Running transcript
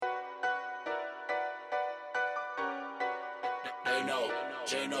J-No.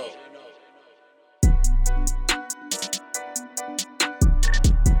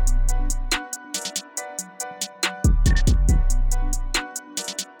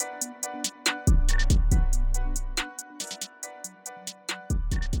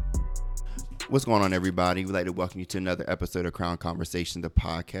 What's going on, everybody? We'd like to welcome you to another episode of Crown Conversation, the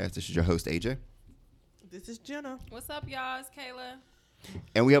podcast. This is your host, AJ. This is Jenna. What's up, y'all? It's Kayla.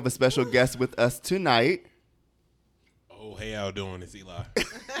 And we have a special guest with us tonight. Oh, hey, how doing? It's Eli.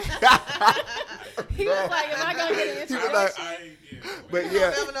 He was like, am I going to get an introduction? But You yeah,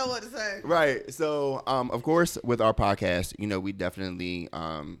 never know what to say. right. So, of course, with our podcast, we definitely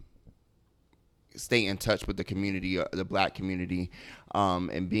stay in touch with the community, the Black community,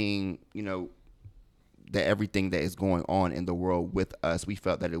 and being, that everything that is going on in the world with us, we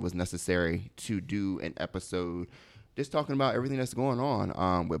felt that it was necessary to do an episode just talking about everything that's going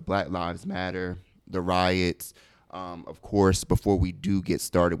on with Black Lives Matter, the riots. Of course, before we do get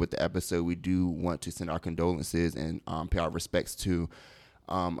started with the episode, we do want to send our condolences and pay our respects to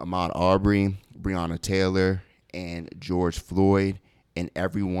Ahmaud Arbery, Breonna Taylor, and George Floyd, and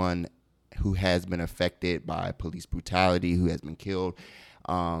everyone who has been affected by police brutality, who has been killed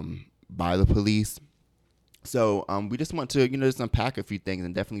by the police. So we just want to, just unpack a few things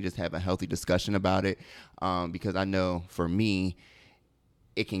and definitely just have a healthy discussion about it, because I know for me,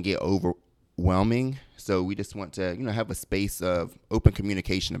 it can get overwhelming. So we just want to, have a space of open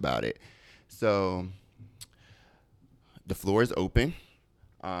communication about it. So the floor is open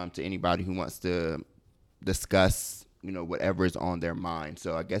to anybody who wants to discuss, whatever is on their mind.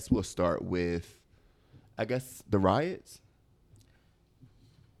 So I guess we'll start with, the riots.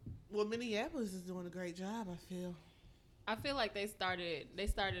 Well, Minneapolis is doing a great job, I feel. like they started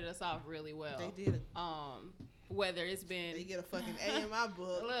us off really well. They did it. Whether it's been They get a fucking A in my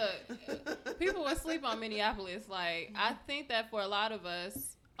book. Look, people would sleep on Minneapolis. Like, I think that for a lot of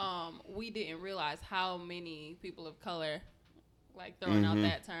us, we didn't realize how many people of color, like throwing out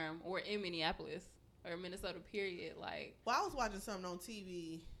that term, were in Minneapolis or Minnesota, period. Like, Well, I was watching something on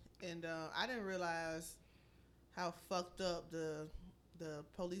TV, and I didn't realize how fucked up the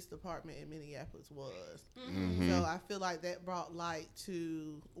police department in Minneapolis was. So I feel like that brought light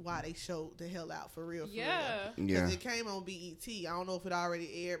to why they showed the hell out for real. yeah. Yeah. It came on BET. I don't know if it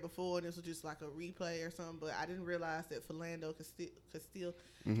already aired before and this was just like a replay or something, but I didn't realize that Philando Castile,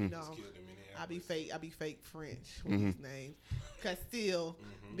 I be fake French with his name. Castile,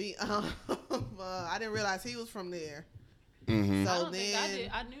 I didn't realize he was from there. Mm-hmm. So I don't then think I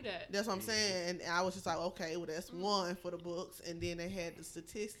did. I knew that. that's what I'm saying, and I was just like, okay, well that's one for the books, and then they had the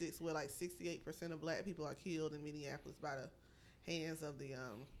statistics where like 68% of Black people are killed in Minneapolis by the hands of the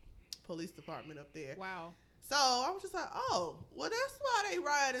police department up there. Wow. So I was just like, oh, well, that's why they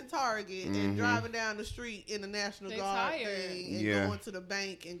riot in Target and driving down the street in the National They Guard tired. thing and going to the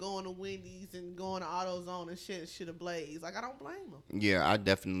bank and going to Wendy's and going to AutoZone and shit ablaze. Like, I don't blame them. Yeah, I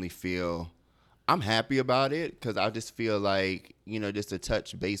definitely feel I'm happy about it because I just feel like, just to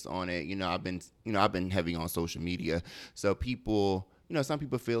touch base on it, I've been heavy on social media. So people, some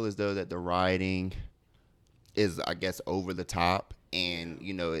people feel as though that the rioting is, I guess, over the top and,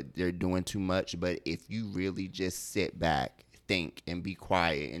 they're doing too much. But if you really just sit back, think and be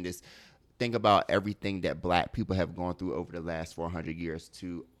quiet and just think about everything that Black people have gone through over the last 400 years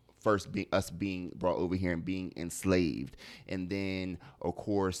to first be us being brought over here and being enslaved. And then, of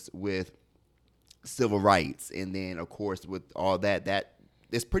course, with civil rights, and then of course with all that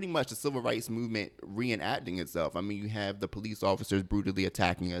it's pretty much the civil rights movement reenacting itself. I mean, you have the police officers brutally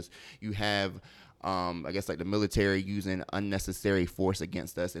attacking us, you have I guess like the military using unnecessary force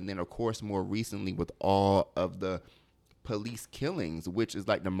against us, and then of course more recently with all of the police killings, which is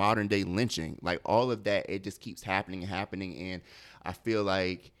like the modern day lynching. Like all of that, it just keeps happening, and I feel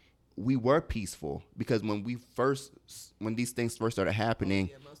like we were peaceful because when these things first started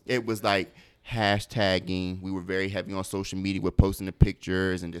happening, it was like hashtagging. We were very heavy on social media with posting the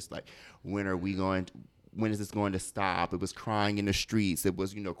pictures and just like, when is this going to stop? It was crying in the streets. It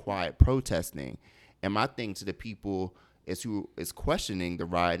was, quiet protesting. And my thing to the people who is questioning the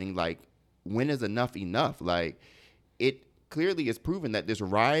rioting, like, when is enough enough? Like, it clearly is proven that this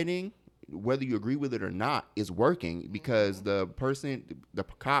rioting, whether you agree with it or not, is working because the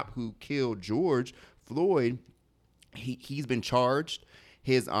cop who killed George Floyd, he's been charged.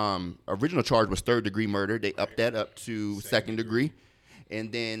 His original charge was third-degree murder. They upped that up to second degree.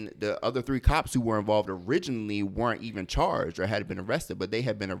 And then the other 3 cops who were involved originally weren't even charged or had been arrested, but they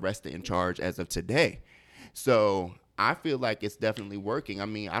have been arrested and charged as of today. So I feel like it's definitely working. I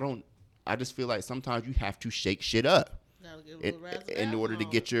mean, I just feel like sometimes you have to shake shit up in order to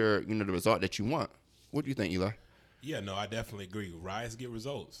get your, the result that you want. What do you think, Eli? Yeah, no, I definitely agree. Riots get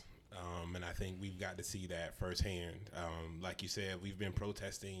results. And I think we've got to see that firsthand. Like you said, we've been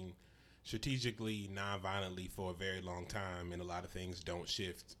protesting strategically, non-violently for a very long time, and a lot of things don't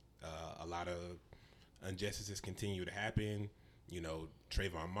shift. A lot of injustices continue to happen. You know,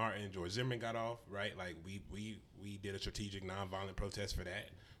 Trayvon Martin, George Zimmerman got off, right? Like we did a strategic, non-violent protest for that,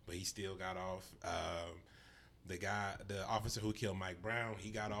 but he still got off. The officer who killed Mike Brown,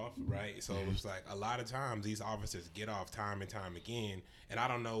 he got off, right? So it was like a lot of times these officers get off time and time again. And I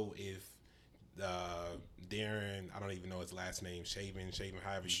don't know if Darren, I don't even know his last name, Shaven,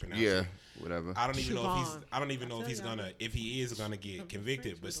 however you pronounce it. Yeah, whatever. I don't even know Siobhan. if he is gonna get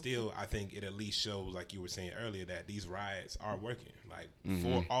convicted, but still, I think it at least shows, like you were saying earlier, that these riots are working. Like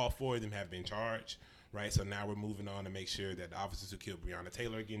all four of them have been charged. Right, so now we're moving on to make sure that the officers who killed Breonna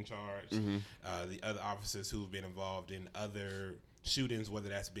Taylor are getting charged. The other officers who've been involved in other shootings, whether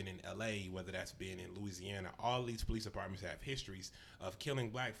that's been in LA, whether that's been in Louisiana, all these police departments have histories of killing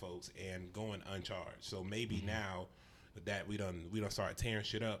black folks and going uncharged. So maybe now that we don't start tearing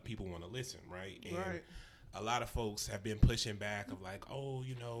shit up, people want to listen, right? And a lot of folks have been pushing back of like, oh,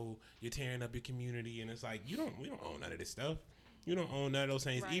 you know, you're tearing up your community, and it's like we don't own none of this stuff. You don't own none of those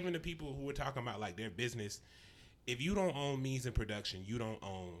things. Right. Even the people who are talking about like their business, if you don't own means in production, you don't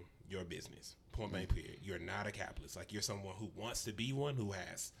own your business. Point blank period. You're not a capitalist. Like you're someone who wants to be one,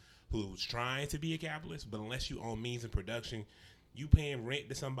 who's trying to be a capitalist, but unless you own means in production, you paying rent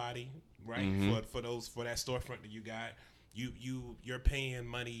to somebody, right? For that storefront that you got. You're paying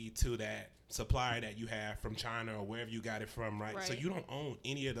money to that supplier that you have from China or wherever you got it from, right? So you don't own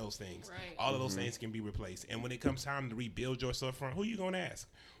any of those things. Right. All of those things can be replaced. And when it comes time to rebuild your storefront, who are you going to ask?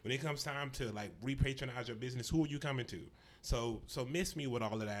 When it comes time to like repatronize your business, who are you coming to? So miss me with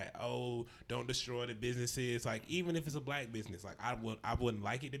all of that. Oh, don't destroy the businesses. Like even if it's a black business, like I wouldn't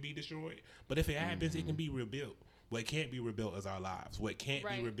like it to be destroyed. But if it happens, it can be rebuilt. What can't be rebuilt is our lives. What can't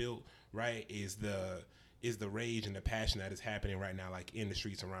be rebuilt, right, is the rage and the passion that is happening right now, like in the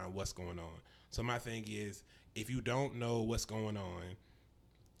streets around what's going on. So my thing is, if you don't know what's going on,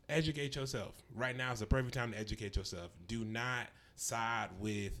 educate yourself. Right now is the perfect time to educate yourself. Do not side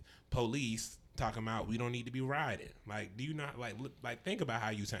with police talking about we don't need to be rioting. Like, do you not think about how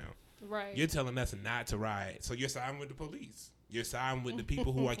you sound? Right. You're telling us not to riot, so you're siding with the police. You're siding with the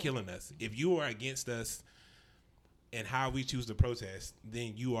people who are killing us. If you are against us and how we choose to protest,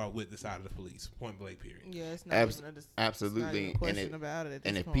 then you are with the side of the police. Point blank, period. Yeah, it's not absolutely. Not question about it.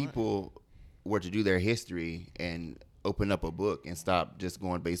 And if people were to do their history and open up a book and stop just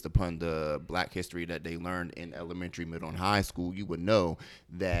going based upon the black history that they learned in elementary, middle, and high school, you would know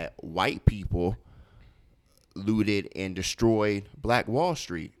that white people looted and destroyed Black Wall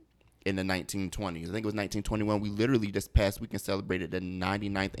Street in the 1920s. I think it was 1921. We literally just past weekend celebrated the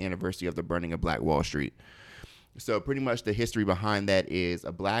 99th anniversary of the burning of Black Wall Street. So pretty much the history behind that is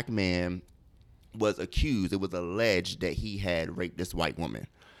a black man was accused, it was alleged that he had raped this white woman.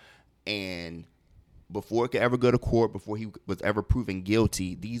 And before it could ever go to court, before he was ever proven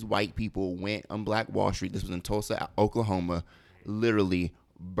guilty, these white people went on Black Wall Street, this was in Tulsa, Oklahoma, literally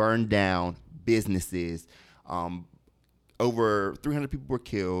burned down businesses. Over 300 people were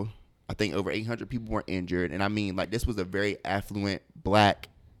killed. I think over 800 people were injured. And I mean, like, this was a very affluent black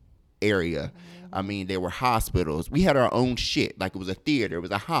area. I mean, there were hospitals. We had our own shit. Like, it was a theater. It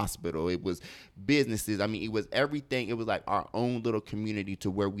was a hospital. It was businesses. I mean, it was everything. It was like our own little community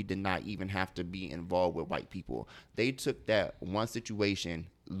to where we did not even have to be involved with white people. They took that one situation,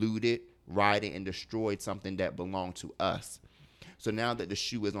 looted, rioted, and destroyed something that belonged to us. So now that the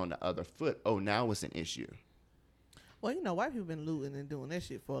shoe is on the other foot, now it's an issue. Well, you know, white people been looting and doing that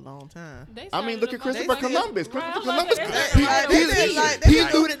shit for a long time. I mean, look at Christopher Columbus. Christopher Columbus, he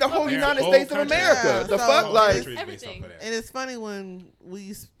looted the whole United States of America. The fuck, like everything. And it's funny when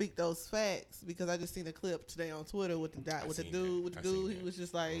we speak those facts, because I just seen a clip today on Twitter with the dude. He was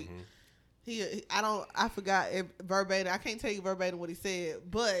just like, I forgot it verbatim. I can't tell you verbatim what he said,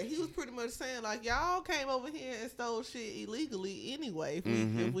 but he was pretty much saying like, y'all came over here and stole shit illegally anyway.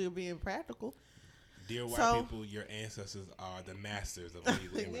 If we were being practical. Dear white people, your ancestors are the masters of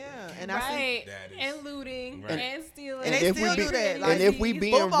illegal immigration. Yeah, and and looting and stealing, and they still do that. Like, and if we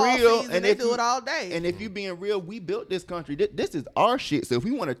being real, and they do it all day. And if you being real, we built this country. This is our shit. So if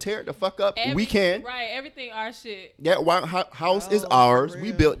we want to tear it the fuck up, we can. Right, everything our shit. That White House is ours.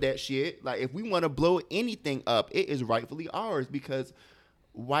 We built that shit. Like, if we want to blow anything up, it is rightfully ours, because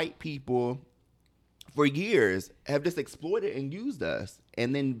white people for years have just exploited and used us,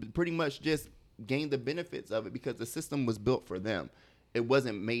 and then pretty much just gain the benefits of it because the system was built for them. It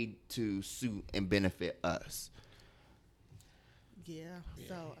wasn't made to suit and benefit us. Yeah.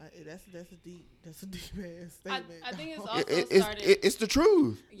 So that's a deep ass statement. I think it's dog. also starting. It's the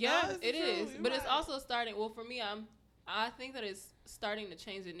truth. Yeah, No, it's the it is. truth. You're But it's right. also starting. Well, for me, I think that it's starting to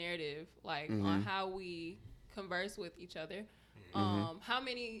change the narrative, like on how we converse with each other. How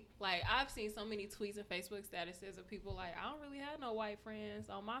many, like, I've seen so many tweets and Facebook statuses of people like, I don't really have no white friends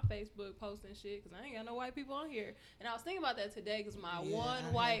on my Facebook posting shit because I ain't got no white people on here. And I was thinking about that today because my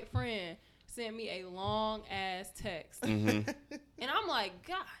one white friend sent me a long ass text. And I'm like,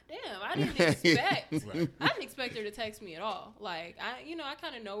 God damn, I didn't expect her to text me at all. Like, I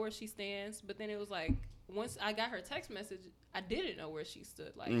kind of know where she stands, but then it was like, once I got her text message, I didn't know where she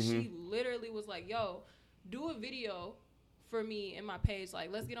stood. Like, she literally was like, yo, do a video for me and my page.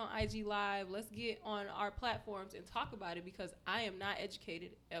 Like, let's get on IG Live. Let's get on our platforms and talk about it because I am not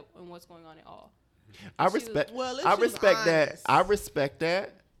educated in what's going on at all. I respect that. I respect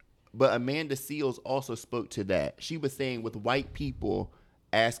that. But Amanda Seales also spoke to that. She was saying with white people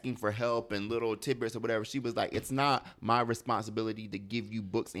asking for help and little tidbits or whatever, she was like, it's not my responsibility to give you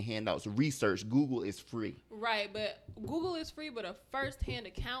books and handouts. Research. Google is free. Right, but Google is free, but a first-hand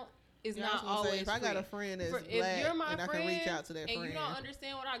account is not always if I got a friend that's black and I can reach out to that friend. And you don't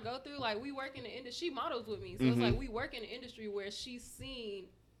understand what I go through, like, we work in the industry. She models with me. So it's like we work in the industry where she's seen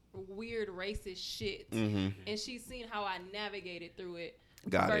weird racist shit. And she's seen how I navigated through it.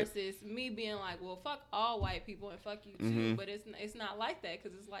 Versus me being like, well, fuck all white people and fuck you too. But it's not like that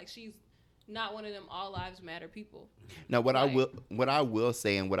because it's like she's not one of them all lives matter people. Now, what I will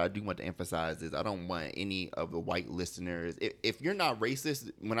say and what I do want to emphasize is I don't want any of the white listeners. If you're not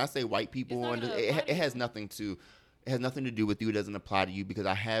racist, when I say white people, it has nothing to do with you. It doesn't apply to you because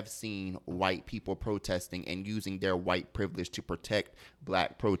I have seen white people protesting and using their white privilege to protect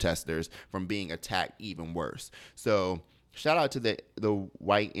black protesters from being attacked even worse. So shout out to the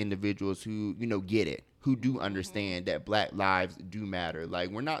white individuals who, get it, who do understand that black lives do matter. Like,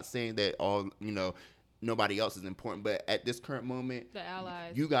 we're not saying that all, nobody else is important, but at this current moment, the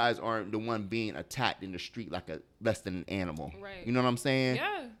allies, you guys aren't the one being attacked in the street like a less than an animal. Right. You know what I'm saying?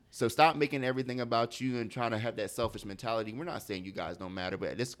 Yeah. So stop making everything about you and trying to have that selfish mentality. We're not saying you guys don't matter, but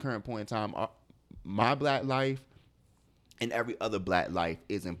at this current point in time, my black life and every other black life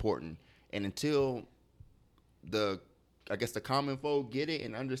is important. And until the common folk get it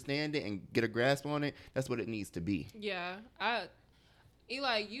and understand it and get a grasp on it, that's what it needs to be. Yeah.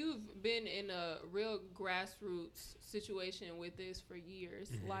 Eli, you've been in a real grassroots situation with this for years.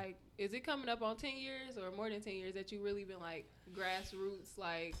 Like, is it coming up on 10 years or more than 10 years that you really been, like, grassroots,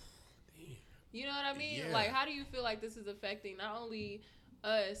 like, you know what I mean? Yeah. Like, how do you feel like this is affecting not only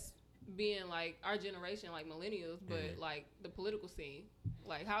us being, like, our generation, like millennials, but, like, the political scene?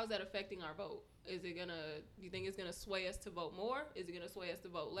 Like, how is that affecting our vote? Do you think it's gonna sway us to vote more? Is it gonna sway us to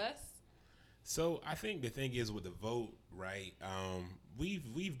vote less? So I think the thing is with the vote, right?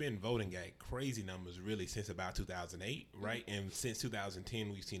 We've been voting at crazy numbers really since about 2008, right? And since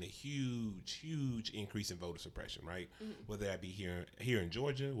 2010, we've seen a huge increase in voter suppression, right? Whether that be here in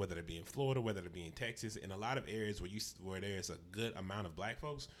Georgia, whether it be in Florida, whether it be in Texas, in a lot of areas where there's a good amount of black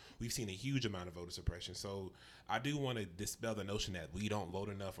folks, we've seen a huge amount of voter suppression. So I do want to dispel the notion that we don't vote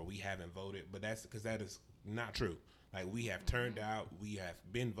enough or we haven't voted, but that's because that is not true. Like, we have turned out, we have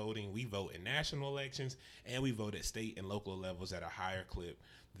been voting, we vote in national elections, and we vote at state and local levels at a higher clip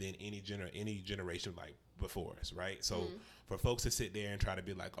than any generation like before us, right? So for folks to sit there and try to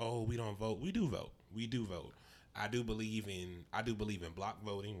be like, oh, we don't vote, we do vote. We do vote. I do believe in block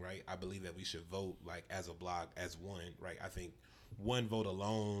voting, right? I believe that we should vote like as a block, as one, right? I think one vote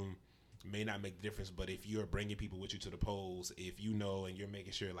alone may not make the difference, but if you're bringing people with you to the polls, if you know and you're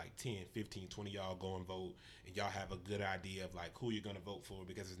making sure like 10, 15, 20 y'all go and vote and y'all have a good idea of like who you're going to vote for,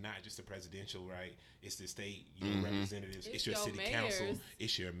 because it's not just the presidential, right? It's the state, your representatives, it's your city council,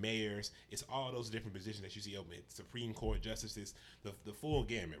 it's your mayors, it's all those different positions that you see open, Supreme Court justices, the full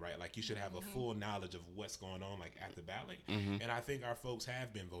gamut, right? Like, you should have a full knowledge of what's going on like at the ballot. And I think our folks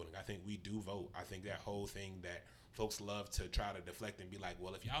have been voting. I think we do vote. I think that whole thing that folks love to try to deflect and be like,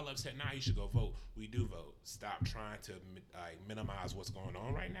 well, if y'all upset now, you should go vote. We do vote. Stop trying to minimize what's going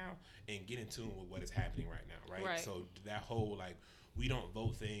on right now and get in tune with what is happening right now, right? So that whole, like, we don't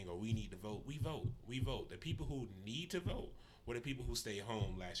vote thing or we need to vote, we vote. We vote. The people who need to vote were the people who stayed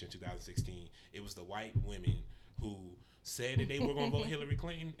home last year in 2016. It was the white women who said that they were going to vote Hillary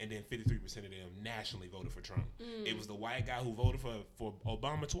Clinton, and then 53% of them nationally voted for Trump. It was the white guy who voted for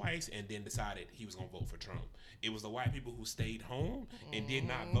Obama twice and then decided he was going to vote for Trump. It was the white people who stayed home and did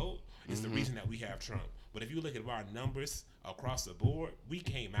not vote. It's the reason that we have Trump. But if you look at our numbers across the board, we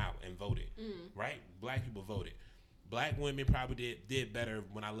came out and voted, right? Black people voted. Black women probably did better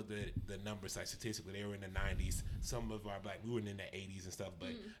when I looked at the numbers, like statistically. They were in the 90s. Some of our we were in the 80s and stuff. But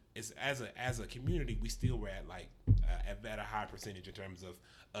it's as a community, we still were at like at a high percentage in terms of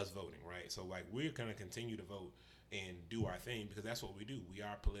us voting, right? So like we're gonna continue to vote and do our thing because that's what we do. We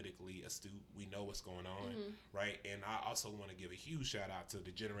are politically astute. We know what's going on, right? And I also want to give a huge shout out to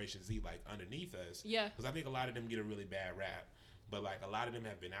the Generation Z, like underneath us, because I think a lot of them get a really bad rap. But like a lot of them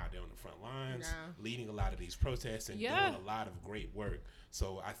have been out there on the front lines, leading a lot of these protests and doing a lot of great work.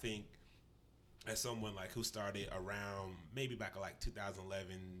 So I think as someone like who started around maybe back in like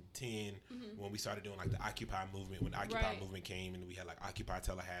 2011, 10, when we started doing like the Occupy movement, when the Occupy movement came and we had like Occupy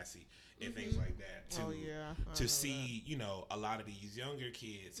Tallahassee and things like that. To see, you know, a lot of these younger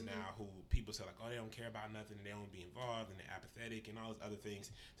kids now who people say like, oh, they don't care about nothing and they don't be involved and they're apathetic and all those other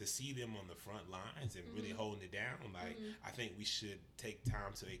things. To see them on the front lines and really holding it down, like I think we should take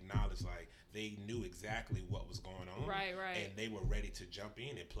time to acknowledge like they knew exactly what was going on, right, and they were ready to jump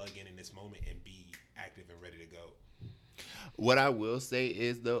in and plug in this moment and be active and ready to go. What I will say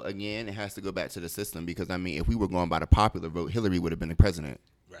is, though, again, it has to go back to the system because, I mean, if we were going by the popular vote, Hillary would have been the president,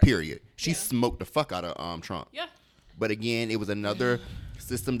 period. She smoked the fuck out of Trump. Yeah. But, again, it was another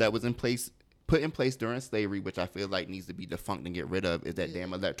system that was put in place during slavery, which I feel like needs to be defunct and get rid of, is that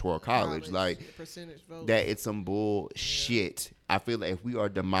damn electoral college. Like, percentage vote. That it's some bullshit. I feel like if we are a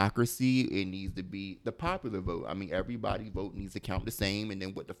democracy, it needs to be the popular vote. I mean, everybody's vote needs to count the same, and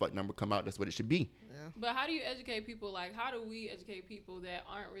then what the fuck number come out, that's what it should be. But how do you educate people? Like, how do we educate people that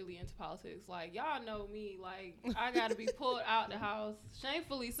aren't really into politics? Like, y'all know me. Like, I got to be pulled out the house.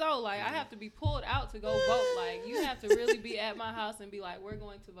 Shamefully so. Like, I have to be pulled out to go vote. Like, you have to really be at my house and be like, we're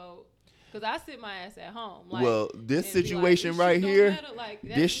going to vote. Because I sit my ass at home. Like, well, this situation like, right here, like,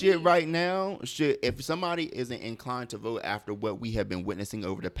 this shit right now, if somebody isn't inclined to vote after what we have been witnessing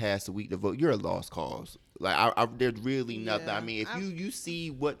over the past week to vote, you're a lost cause. Like, there's really nothing. I mean, if you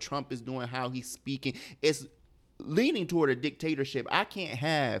see what Trump is doing, how he's speaking, it's leaning toward a dictatorship.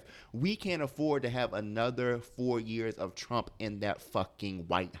 We can't afford to have another 4 years of Trump in that fucking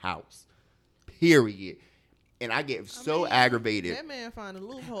White House. Period. And I get aggravated. That man find a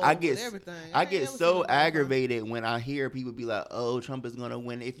loophole with everything. I get so aggravated when I hear people be like, oh, Trump is going to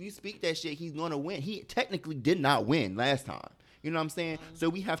win. If you speak that shit, he's going to win. He technically did not win last time. You know what I'm saying? So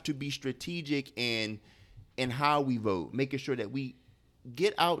we have to be strategic in how we vote, making sure that we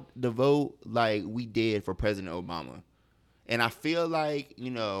get out the vote like we did for President Obama. And I feel like,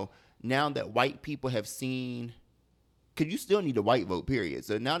 you know, now that white people have seen, because you still need a white vote, period.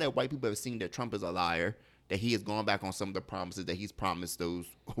 So now that white people have seen that Trump is a liar, that he has gone back on some of the promises that he's promised those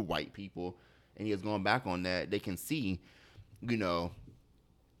white people, and he has gone back on that, they can see,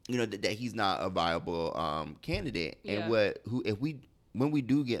 that he's not a viable candidate. Yeah. And when we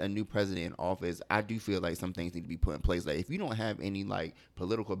do get a new president in office, I do feel like some things need to be put in place. Like, if you don't have any like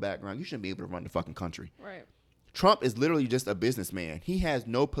political background, you shouldn't be able to run the fucking country. Right. Trump is literally just a businessman. He has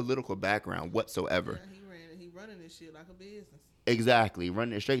no political background whatsoever. Yeah, he running this shit like a business. Exactly,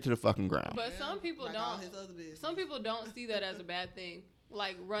 running it straight to the fucking ground. But some people don't see that as a bad thing.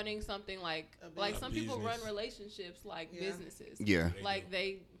 Like running something like some people run relationships like businesses. Yeah. Like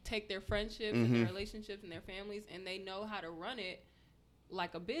they take their friendships and their relationships and their families and they know how to run it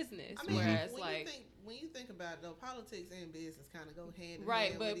like a business. I mean, whereas when you think about it, though, politics and business kind of go hand in right,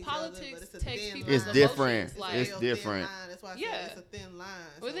 hand but with politics each other, but takes people. It's different. Like, it's different. That's why I say it's a thin line.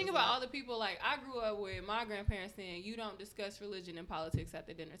 Well, think about all the people. Like, I grew up with my grandparents saying you don't discuss religion and politics at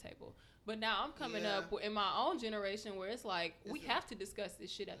the dinner table. But now I'm coming up in my own generation where it's like we have to discuss this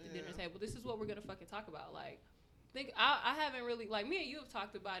shit at the dinner table. This is what we're gonna fucking talk about. Like, I haven't really, like, me and you have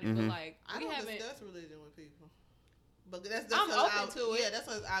talked about it, but like we haven't discussed religion with people. But I'm open to it. Yeah, that's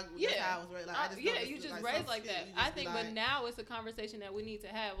what how I was raised. Like, you just raised like that. I think, but now it's a conversation that we need to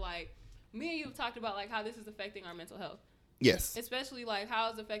have. Like, me and you have talked about like how this is affecting our mental health. Yes. Especially like how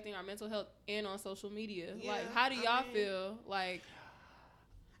it's affecting our mental health and on social media. Yeah, like, how do y'all feel? Like,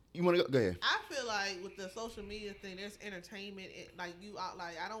 you want to go ahead. I feel like with the social media thing, there's entertainment. Like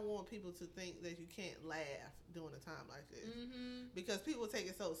I don't want people to think that you can't laugh during a time like this because people take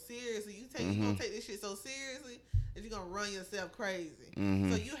it so seriously. You gonna take this shit so seriously that you're gonna run yourself crazy.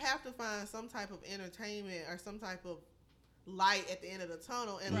 So you have to find some type of entertainment or some type of light at the end of the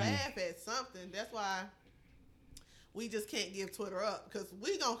tunnel and laugh at something. That's why we just can't give Twitter up because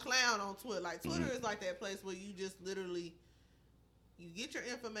we gonna clown on Twitter. Like, Twitter is like that place where you just literally. You get your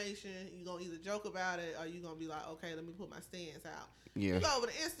information, you're going to either joke about it or you're going to be like, okay, let me put my stance out. Yeah. You go over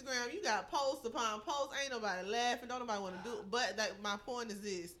to Instagram, you got post upon post, ain't nobody laughing, don't nobody want to do it. But my point is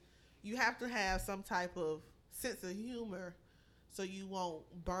this, you have to have some type of sense of humor so you won't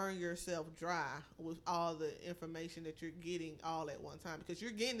burn yourself dry with all the information that you're getting all at one time, because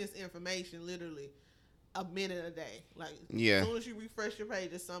you're getting this information literally a minute a day. Like, as soon as you refresh your page,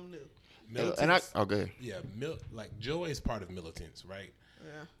 it's something new. Militants, and good. Yeah, like joy is part of militants, right?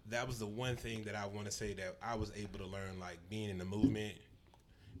 Yeah. That was the one thing that I want to say that I was able to learn, like being in the movement.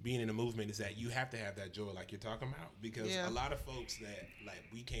 Being in the movement is that you have to have that joy, like you're talking about, because a lot of folks that like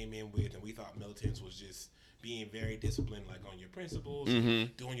we came in with and we thought militants was just being very disciplined, like on your principles,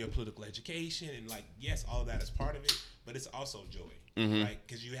 doing your political education, and like yes, all of that is part of it, but it's also joy, right?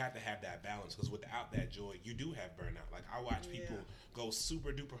 Because you have to have that balance. Because without that joy, you do have burnout. Like I watch people go super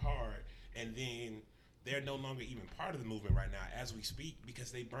duper hard, and then they're no longer even part of the movement right now as we speak,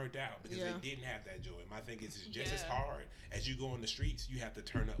 because they burnt out, because they didn't have that joy. My thing is, it's just as hard as you go on the streets, you have to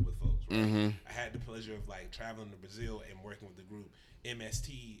turn up with folks, right? I had the pleasure of like traveling to Brazil and working with the group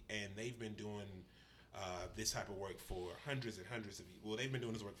MST, and they've been doing this type of work for hundreds and hundreds of years. Well, they've been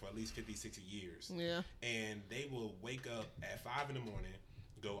doing this work for at least 50, 60 years. Yeah. And they will wake up at 5 in the morning,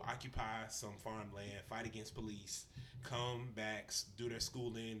 go occupy some farmland, fight against police, come back, do their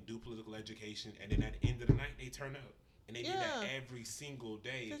schooling, do political education, and then at the end of the night, they turn up. And they do that every single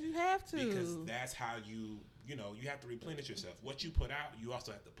day. Because you have to. Because that's how you have to replenish yourself. What you put out, you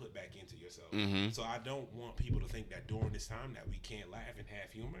also have to put back into yourself. So I don't want people to think that during this time that we can't laugh and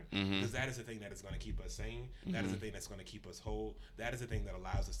have humor, because that is the thing that is going to keep us sane. That is the thing that's going to keep us whole. That is the thing that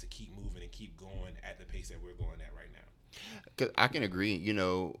allows us to keep moving and keep going at the pace that we're going at right now. Cause I can agree,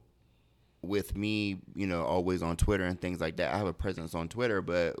 with me, always on Twitter and things like that. I have a presence on Twitter,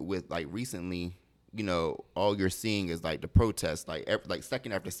 but with like recently, all you're seeing is like the protests, like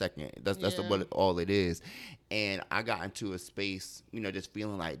second after second. That's what all it is. And I got into a space, just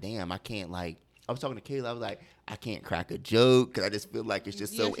feeling like, damn, I can't like. I was talking to Kayla. I was like, I can't crack a joke because I just feel like it's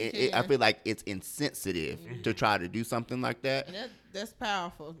just so. I feel like it's insensitive to try to do something like that. And that's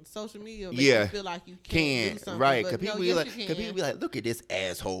powerful. Social media makes you feel like you can't do something, right? Because people be like, look at this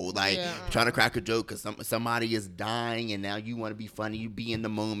asshole, like trying to crack a joke because somebody is dying, and now you want to be funny. You be in the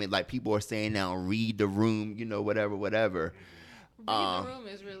moment, like people are saying now. Read the room, whatever. Read the room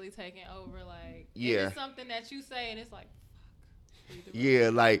is really taking over. Like, it's something that you say, and it's like.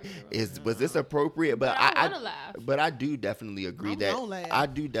 Like was this appropriate? But I wanna laugh. But I do definitely agree I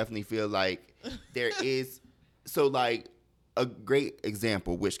do definitely feel like there is like a great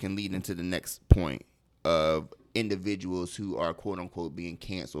example, which can lead into the next point of individuals who are quote unquote being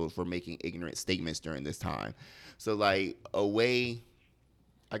canceled for making ignorant statements during this time. So like a way,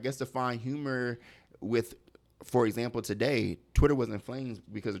 I guess, to find humor with, for example, today Twitter was in flames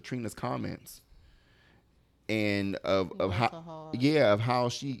because of Trina's comments. And of how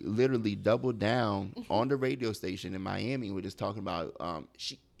she literally doubled down on the radio station in Miami. We're just talking about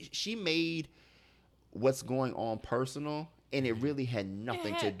she made what's going on personal, and it really had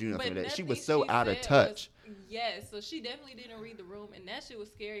nothing to do with that. She was so out of touch. So she definitely didn't read the room, and that shit was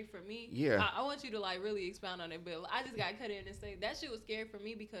scary for me. Yeah, I want you to like really expound on it, but I just got cut in and say that shit was scary for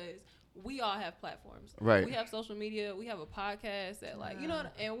me because we all have platforms. Right. We have social media. We have a podcast that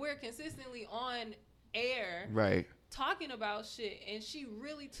and we're consistently on air, right, talking about shit, and she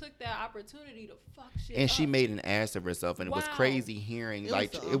really took that opportunity to fuck shit and up. She made an ass of herself, and it was crazy hearing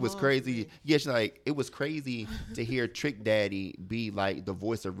it was crazy. Yes, it was crazy to hear Trick Daddy be like the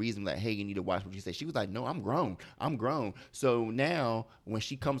voice of reason, like, hey, you need to watch what you say. She was like, no, I'm grown. So now when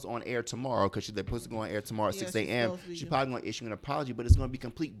she comes on air tomorrow, because they're supposed to go on air tomorrow at 6 a.m., she's probably going to issue an apology, but it's going to be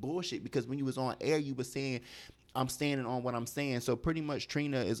complete bullshit, because when you was on air, you were saying, I'm standing on what I'm saying. So pretty much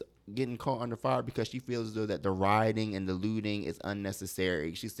Trina is getting caught under fire because she feels as though that the rioting and the looting is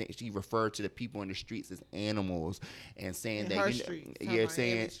unnecessary. She referred to the people in the streets as animals, and saying that I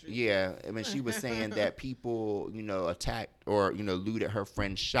mean, she was saying that people attacked or looted her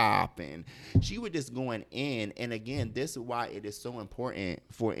friend's shop, and she was just going in. And again, this is why it is so important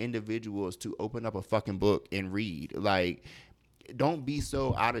for individuals to open up a fucking book and read. Like, don't be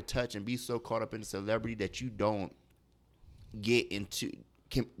so out of touch and be so caught up in celebrity that you don't get into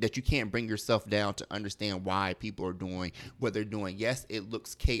that you can't bring yourself down to understand why people are doing what they're doing. Yes, it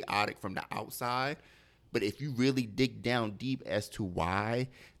looks chaotic from the outside, but if you really dig down deep as to why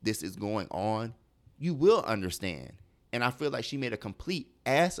this is going on, you will understand. And I feel like she made a complete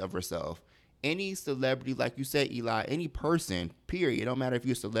ass of herself. Any celebrity, like you said, Eli, any person, period. It don't matter if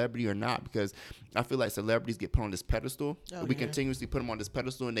you're a celebrity or not, because I feel like celebrities get put on this pedestal. We continuously put them on this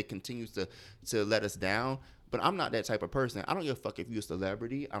pedestal, and they continue to let us down. But I'm not that type of person. I don't give a fuck if you're a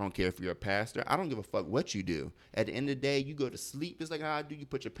celebrity. I don't care if you're a pastor. I don't give a fuck what you do. At the end of the day, you go to sleep just like how I do. You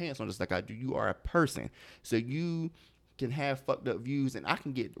put your pants on just like I do. You are a person. So you can have fucked up views and I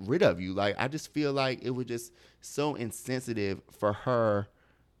can get rid of you. Like, I just feel like it was just so insensitive for her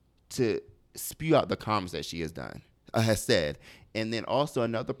to spew out the comments that she has said. And then also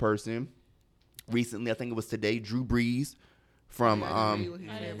another person recently, I think it was today, Drew Brees from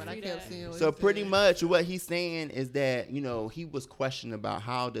so pretty much what he's saying is that, you know, he was questioned about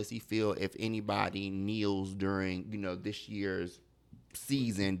how does he feel if anybody kneels during, you know, this year's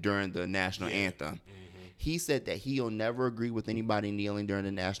season during the national anthem. He said that he'll never agree with anybody kneeling during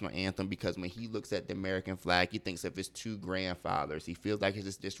the national anthem because when he looks at the American flag, he thinks of his two grandfathers. He feels like it's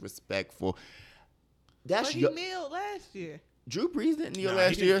just disrespectful. But he kneeled last year. Drew Brees didn't kneel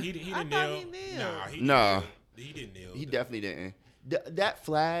last year. He didn't kneel. He didn't kneel. He definitely didn't. That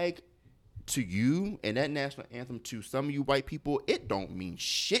flag to you and that national anthem to some of you white people, it don't mean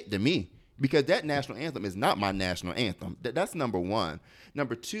shit to me because that national anthem is not my national anthem. That's number one.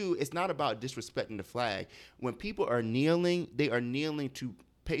 Number two, it's not about disrespecting the flag. When people are kneeling, they are kneeling to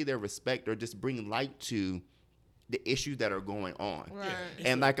pay their respect or just bring light to the issues that are going on. Right.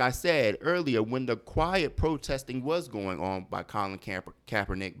 And like I said earlier, when the quiet protesting was going on by Colin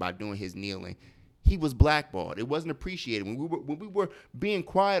Kaepernick by doing his kneeling, he was blackballed. It wasn't appreciated. When we were being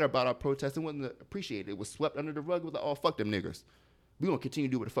quiet about our protest, it wasn't appreciated. It was swept under the rug. It was like, oh, fuck them niggers. We gonna continue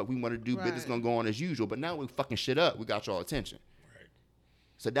to do what the fuck we want to do. Business gonna go on as usual. But now we fucking shit up. We got y'all attention. Right.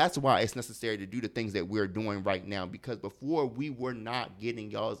 So that's why it's necessary to do the things that we're doing right now. Because before we were not getting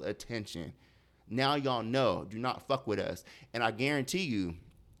y'all's attention. Now y'all know. Do not fuck with us. And I guarantee you,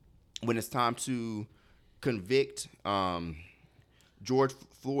 when it's time to convict George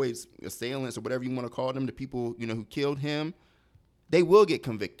Floyd's assailants or whatever you want to call them, the people, you know, who killed him, they will get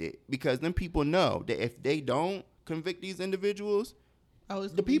convicted because then people know that if they don't convict these individuals,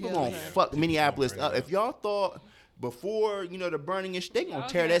 the people gonna fuck Minneapolis up. If y'all thought before, you know, the burning ish, they gonna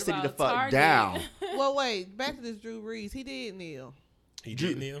tear that city the fuck down. Well, wait, back to this Drew Brees. He did kneel. He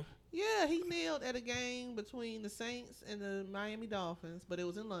did kneel? Yeah, he kneeled at a game between the Saints and the Miami Dolphins, but it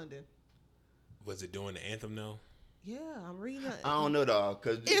was in London. Was it during the anthem though? Yeah, I'm reading that. I don't know, dog.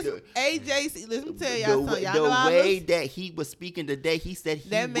 Cause it's AJC. Let me tell y'all something. The way that he was speaking today, he said he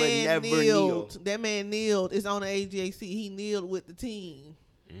would never kneel. That man kneeled. It's on the AJC. He kneeled with the team.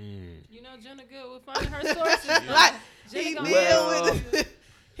 You know, Jenna Good will find her sources. Like, he kneeled with the...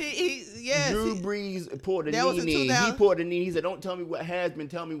 Drew Brees poured a knee. He poured a knee. He said, "Don't tell me what has been.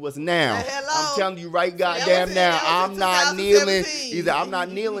 Tell me what's now." I'm telling you right goddamn now. I'm not kneeling. He said, "I'm not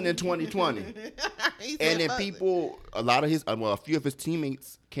kneeling in 2020." And then people, a few of his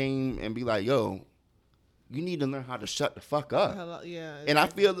teammates came and be like, "Yo, you need to learn how to shut the fuck up." Yeah. And I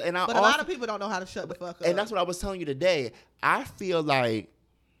feel, but a lot of people don't know how to shut the fuck up. And that's what I was telling you today. I feel like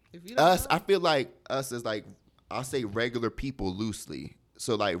us. I feel like us as like I'll say regular people loosely.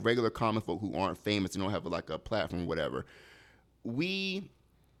 So like regular common folk who aren't famous and don't have like a platform or whatever, we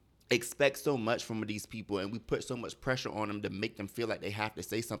expect so much from these people and we put so much pressure on them to make them feel like they have to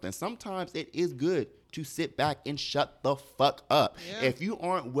say something. Sometimes it is good to sit back and shut the fuck up. Yeah. If you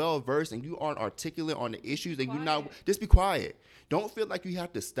aren't well versed and you aren't articulate on the issues and just be quiet. Don't feel like you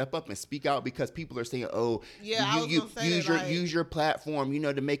have to step up and speak out because people are saying, "Oh, use your platform, you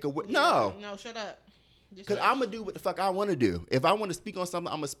know, to make a no, shut up." Because I'm gonna do what the fuck I want to do. If I want to speak on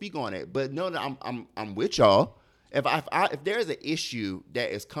something, I'm gonna speak on it. But no, I'm with y'all. If there's an issue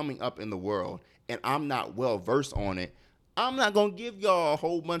that is coming up in the world and I'm not well versed on it, I'm not gonna give y'all a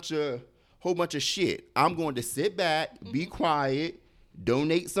whole bunch of shit. I'm going to sit back, be quiet,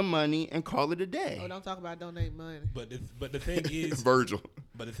 donate some money, and call it a day. Oh, don't talk about donate money. But the thing is, Virgil.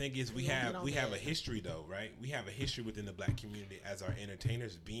 But the thing is, we have a history though, right? We have a history within the black community as our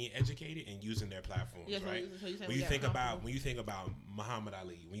entertainers being educated and using their platforms, right? When you think about Muhammad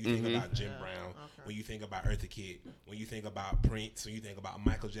Ali, when you think about Jim Brown, when you think about Eartha Kitt, when you think about Prince, when you think about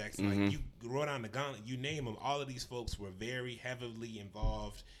Michael Jackson, like you roll down the gauntlet, you name them. All of these folks were very heavily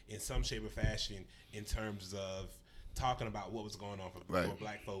involved in some shape or fashion in terms of talking about what was going on for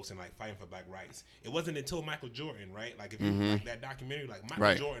black folks and like fighting for black rights. It wasn't until Michael Jordan, right? Like if you like that documentary, like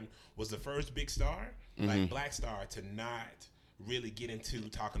Michael Jordan was the first big star, like black star, to not really get into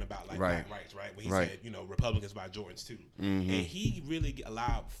talking about like black rights, right? When he said, you know, Republicans buy Jordans too. And he really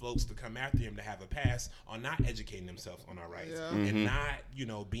allowed folks to come after him to have a pass on not educating themselves on our rights and not, you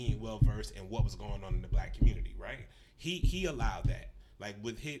know, being well versed in what was going on in the black community, right? He allowed that, like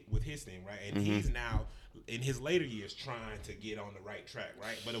with his thing, right? And he's now in his later years trying to get on the right track,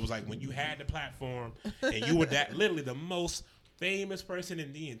 right? But it was like when you had the platform and you were that literally the most famous person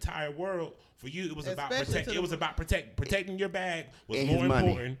in the entire world. For you, it was about Especially protecting your bag was And more his money.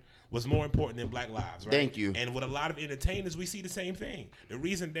 important. Was more important than black lives, right? Thank you. And with a lot of entertainers, we see the same thing. The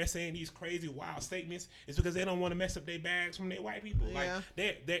reason they're saying these crazy, wild statements is because they don't want to mess up their bags from their white people. Yeah.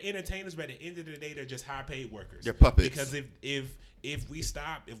 Like they're entertainers, but at the end of the day, they're just high paid workers. They're puppets. Because if we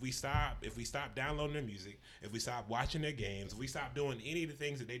stop downloading their music, if we stop watching their games, if we stop doing any of the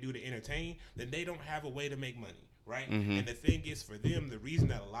things that they do to entertain, then they don't have a way to make money. Right? Mm-hmm. And the thing is, for them, the reason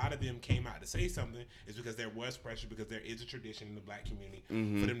that a lot of them came out to say something is because there was pressure, because there is a tradition in the black community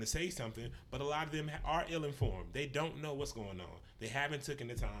for them to say something. But a lot of them are ill-informed. They don't know what's going on. They haven't taken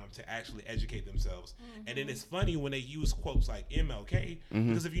the time to actually educate themselves. And then it's funny when they use quotes like MLK,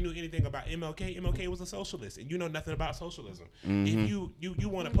 because if you knew anything about MLK was a socialist, and you know nothing about socialism. If you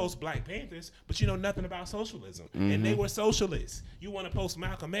want to post Black Panthers, but you know nothing about socialism, and they were socialists. You want to post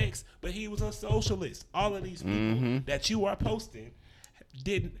Malcolm X, but he was a socialist. All of these people that you are posting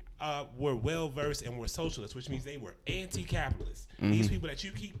were well versed and were socialists, which means they were anti-capitalist. These people that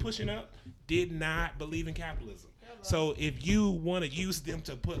you keep pushing up did not believe in capitalism. So if you want to use them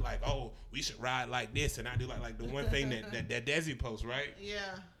to put like, oh, we should ride like this, and I do like the one thing that Desi posts, right? Yeah.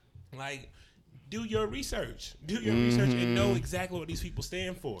 Like, do your research. Do your research and know exactly what these people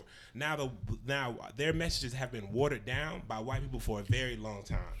stand for. Now their messages have been watered down by white people for a very long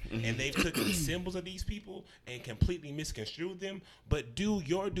time. And they've taken the symbols of these people and completely misconstrued them. But do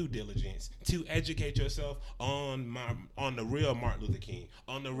your due diligence to educate yourself on the real Martin Luther King,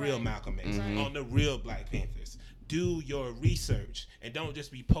 on the real Malcolm X, on the real Black Panthers. Do your research and don't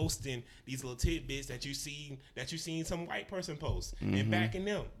just be posting these little tidbits that you seen some white person post and backing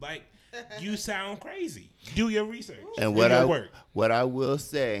them. Like, you sound crazy. Do your research. And what I will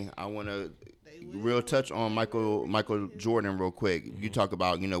say, I want to real touch on Michael Jordan real quick. You talk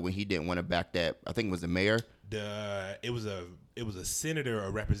about when he didn't want to back that. I think it was the mayor. It was a senator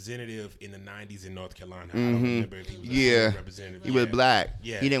or representative in the 90s in North Carolina. I don't remember if he was a representative. He was black.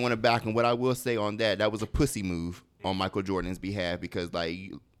 Yeah. He didn't want to back him. What I will say on that was a pussy move on Michael Jordan's behalf, because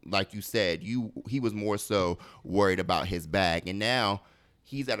like you said, he was more so worried about his bag, and now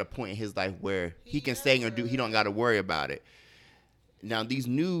he's at a point in his life where he can say or do. He don't got to worry about it. Now these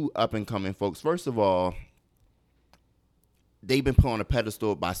new up and coming folks, first of all, they've been put on a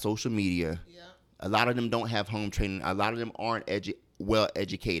pedestal by social media. Yeah. A lot of them don't have home training. A lot of them aren't well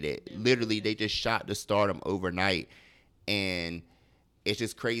educated. Literally, they just shot to stardom overnight. And it's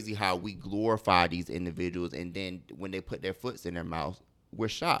just crazy how we glorify these individuals, and then when they put their foots in their mouth, we're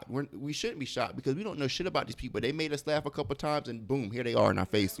shocked. We shouldn't be shocked because we don't know shit about these people. They made us laugh a couple times, and boom, here they are in our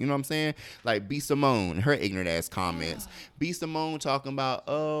face. You know what I'm saying? Like B. Simone, her ignorant ass comments. B. Simone talking about,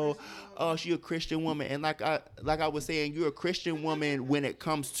 oh, she a Christian woman, and like I was saying, you're a Christian woman when it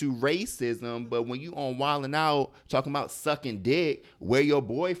comes to racism, but when you on Wildin' Out talking about sucking dick, where your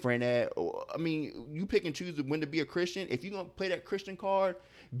boyfriend at? I mean, you pick and choose when to be a Christian. If you gonna play that Christian card,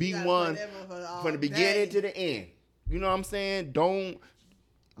 be one from the beginning to the end. You know what I'm saying? Don't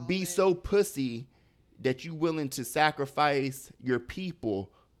be so pussy that you willing to sacrifice your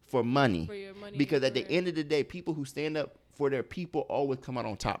people for money. For your money, because at the end of the day, people who stand up for their people always come out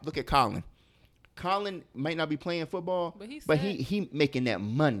on top. Look at Colin. Colin might not be playing football, but he making that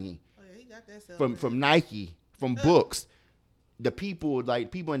money he got that from Nike, from books. The people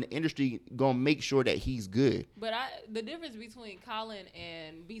in the industry gonna make sure that he's good. But the difference between Colin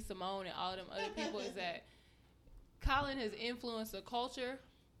and B. Simone and all them other people is that Colin has influenced the culture,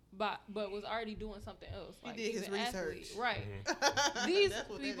 but was already doing something else. Like, he did his research. Right. These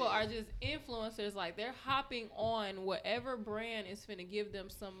people are just influencers. Like, they're hopping on whatever brand is finna give them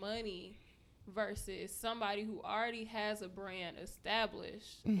some money versus somebody who already has a brand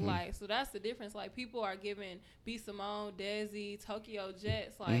established. Like, so that's the difference. Like, people are giving B. Simone, Desi, Tokyo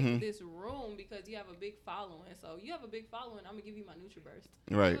Jets this room because you have a big following. So you have a big following, I'm gonna give you my NutriBurst.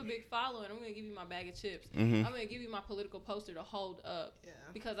 Right. You have a big following, I'm gonna give you my bag of chips. I'm gonna give you my political poster to hold up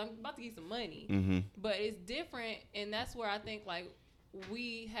because I'm about to get some money. But it's different, and that's where I think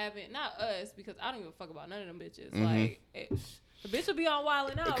we haven't, not us, because I don't give a fuck about none of them bitches. The bitch will be on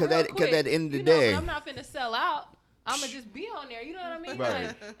Wildin' Out Because at the end of the day, I'm not finna sell out. I'm gonna just be on there. You know what I mean?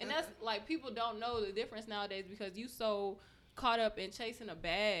 Right. And that's people don't know the difference nowadays because you so caught up in chasing a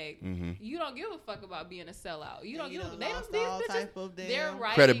bag. You don't give a fuck about being a sellout. You don't give a. They don't. These bitches. They're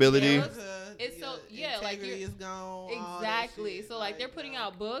writing credibility. Books. It's so integrity is gone. Exactly. So they're putting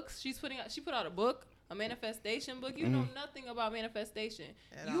out books. She put out a book. A manifestation book. You know nothing about manifestation.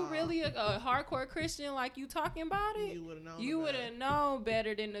 You really a hardcore Christian like you talking about it? You would have known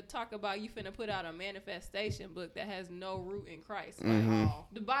better than to talk about you finna put out a manifestation book that has no root in Christ.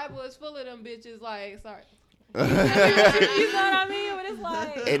 The Bible is full of them bitches. Sorry. You know what I mean? But it's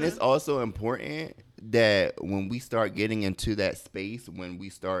like, And it's also important that when we start getting into that space, when we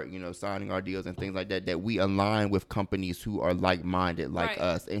start, signing our deals and things like that, that we align with companies who are like-minded like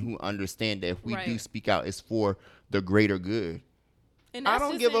us and who understand that if we do speak out, it's for the greater good. and I that's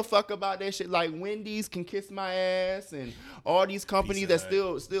don't just give a it. fuck about that shit. Like Wendy's can kiss my ass, and all these companies that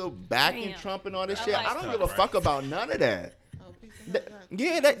still backing Damn. Trump and all this I shit. like I don't Trump, give a right. fuck about none of that. Oh, Pizza Hut got-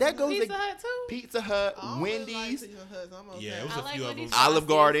 Yeah, that goes Pizza to Hut too. Pizza Hut, I don't really like Wendy's. Pizza Huts. I'm okay. Yeah, it was I a like few of them. Wendy's. Olive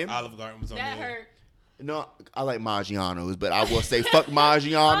Garden. Olive Garden was on That there. hurt. No, I like Maggiano's, but I will say fuck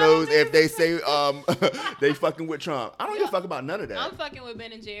Maggiano's if they say they fucking with Trump. I don't give a fuck about none of that. I'm fucking with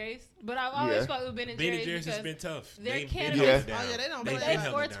Ben and Jerry's, but I've always fucked with Ben and Ben Jerry's. and Jerry's has because been tough. their They've been cannabis- held it down. Oh, yeah, they don't They've play They been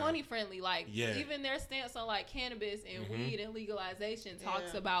held it down. 420 friendly. Like Yeah. even their stance on like cannabis and weed and legalization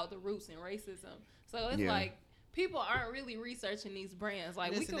talks Yeah. about the roots and racism. So it's Yeah. like people aren't really researching these brands.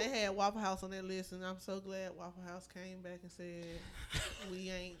 Like Listen, we they could. had Waffle House on their list, and I'm so glad Waffle House came back and said, we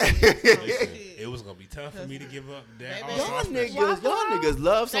ain't. Listen, it was gonna be tough for me to give up that. Baby. Y'all awesome niggas, special. y'all niggas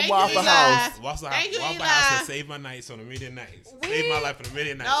love some Thank you, Waffle Eli. House. Waffle Thank you, House Eli. has saved my nights on the midnight nights. Saved my life on the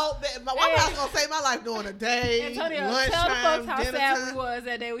midnight nights. No, my Waffle House gonna save my life during the day, Antonio, tell the lunchtime, folks how dinner sad time. we was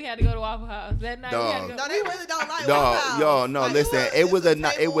that day we had to go to Waffle House. That night we had to go. No, they really don't like Waffle Dog, House. y'all, no, Like, listen. look, It was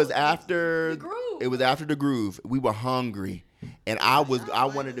it's it was table. after The Groove. It was after the Groove. We were hungry, and I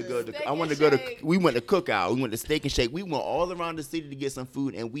wanted to go Steak to. I wanted to and go Shake. to. We went to Cookout. We went to Steak and Shake. We went all around the city to get some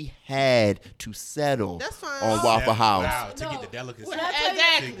food, and we had to settle That's fine. on Yeah, Waffle House. Wow, to No. get the delicacy. When I tell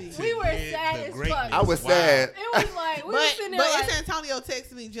you, Exactly. we were get sad the as greatness. fuck. I was Wow. sad. It was like we were sitting But there like it's Antonio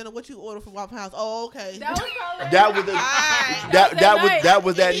texting me, Jenna, what you order from Waffle House? Oh, okay. that was probably That was the, Alright. that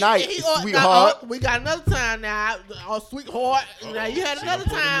was that night, sweetheart. We got another time now. Oh, sweetheart. Now you had She another gonna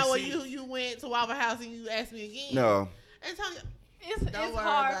put in time the where seat. you went to Waffle House and you asked me again. No, Antonio, it's Don't worry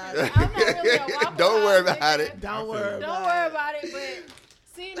hard. about For me. it. I'm not really a Waffle Don't House worry about nigga. it. don't I feel worry you. Don't worry about it, but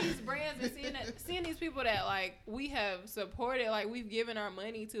seeing these brands and seeing these people that like we have supported, like we've given our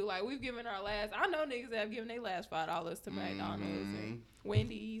money to, like we've given our last. I know niggas that have given their last $5 to McDonald's and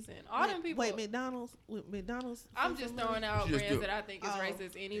Wendy's and all them people. Wait, McDonald's? McDonald's? I'm just throwing out Just brands do- that I think is Oh.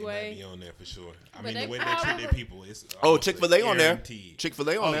 racist They might anyway. be on there for sure. I But mean, they- the way they treat their however- people is Oh, almost Chick-fil-A on there. guaranteed.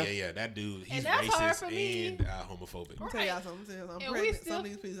 Chick-fil-A on Oh there. yeah, that dude, he's And that's hard racist for me. and homophobic. I'm tell y'all something. I'm And we pregnant. still- Some of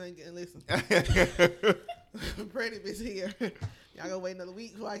these people ain't getting listen. I'm pregnant bitch here. Y'all gonna wait another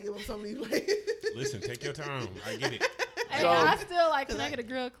week before I give them some of these places. Listen, take your time. I get it. Hey, Yo. I still like, can I get a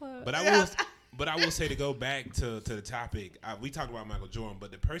grill club? But I will say, to go back to the topic, we talked about Michael Jordan,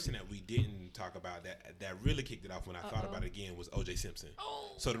 but the person that we didn't talk about that really kicked it off when I thought about it again was O.J. Simpson.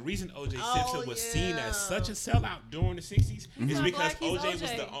 Oh. So the reason O.J. Oh, Simpson was seen yeah. as such a sellout during the 60s is not because black, he's O.J. was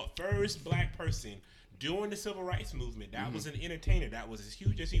O.J. the first black person during the civil rights movement that was an entertainer that was as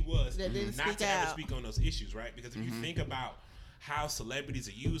huge as he was, That didn't not speak to ever out. speak on those issues, right? Because if you think about how celebrities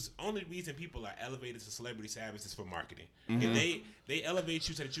are used, only reason people are elevated to celebrity status is for marketing. And they elevate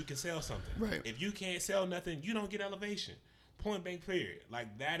you so that you can sell something. Right. If you can't sell nothing, you don't get elevation. Point blank period.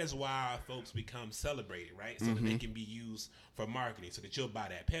 Like, that is why folks become celebrated, right? So that they can be used for marketing, so that you'll buy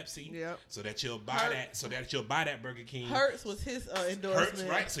that Pepsi, Yep. so that you'll buy Hurt. that Burger King. Hertz was his endorsement. Hertz,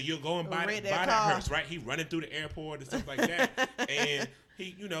 right? So you'll go and buy Rent that that car. Hertz, right? He running through the airport and stuff like that. And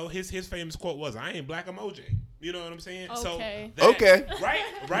he, his famous quote was, "I ain't black, I'm OJ." You know what I'm saying? Okay. So Okay.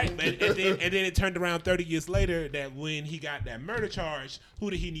 right. And then it turned around 30 years later that when he got that murder charge, who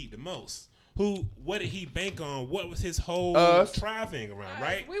did he need the most? What did he bank on? What was his whole trial thing around,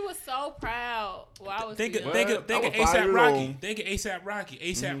 right? We were so proud. Well, I was Think of young. ASAP 5 Rocky. years old. Think of ASAP Rocky.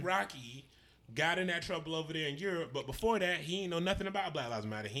 ASAP Rocky got in that trouble over there in Europe, but before that, he ain't know nothing about Black Lives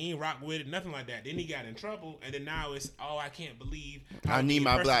Matter. He ain't rock with it, nothing like that. Then he got in trouble, and then now it's, I can't believe how I I'm need being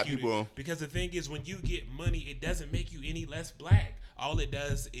my black persecuted. people. Because the thing is, when you get money, it doesn't make you any less black. All it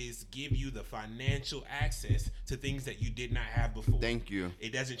does is give you the financial access to things that you did not have before. Thank you.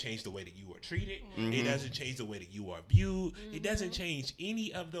 It doesn't change the way that you are treated. It doesn't change the way that you are viewed. It doesn't change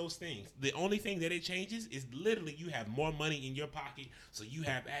any of those things. The only thing that it changes is literally you have more money in your pocket, so you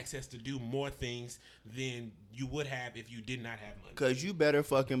have access to do more things than you would have if you did not have money. Cause you better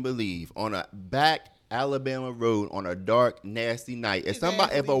fucking believe on a back Alabama road on a dark, nasty night, if His ass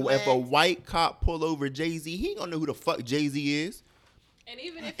somebody, will be if a black. white cop pull over Jay-Z, he ain't gonna know who the fuck Jay-Z is. And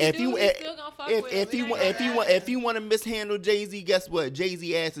even if If you you do, he's still gonna fuck with him. if he want to mishandle Jay-Z, guess what?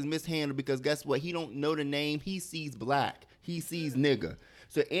 Jay-Z ass is mishandled because guess what? He don't know the name. He sees black. He sees nigga.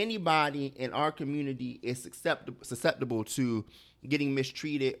 So anybody in our community is susceptible to getting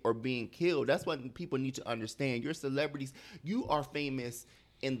mistreated or being killed. That's what people need to understand. You're celebrities. You are famous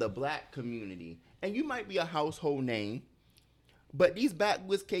in the black community, and you might be a household name. But these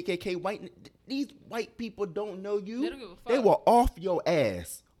backwoods KKK these white people don't know you. They don't give a fuck. They were off your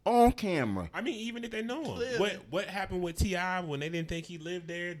ass on camera. I mean, even if they know him, Clearly. what happened with T.I. when they didn't think he lived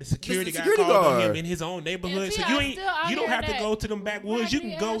there? The security guy security called on guard. him in his own neighborhood. And So T.I. you still out don't here have to that go to them backwoods. You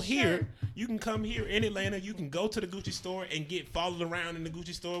can go raggedy-ass here. shirt. You can come here in Atlanta. You can go to the Gucci store and get followed around in the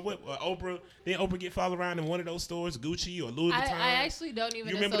Gucci store. What Oprah? Then Oprah get followed around in one of those stores, Gucci or Louis Vuitton. I actually don't even.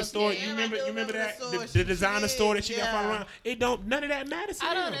 You remember the store? associate- You Yeah, I do remember remember that the store. the She designer did, store that she got yeah. followed around. It don't. None of that matters. To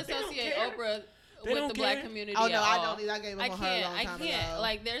I don't them. They associate care. Oprah They with don't the black care. community. Oh no, at I all. don't either. I gave I up on her a can't. long I time can't. ago.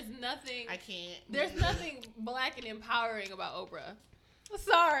 Like, there's nothing. I can't. There's nothing black and empowering about Oprah.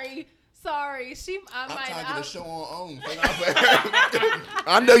 Sorry. She. I'm trying to get I'm- a show on.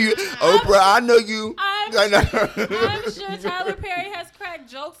 I know you, Oprah. I know you. I'm sure Tyler Perry has cracked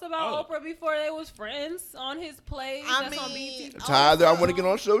jokes about Oh. Oprah before they was friends on his plays. I That's on mean, BT. Tyler, I want to get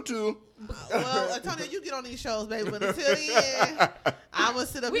on the show too. Well, Antonio, you get on these shows, baby, but until then, I'm gonna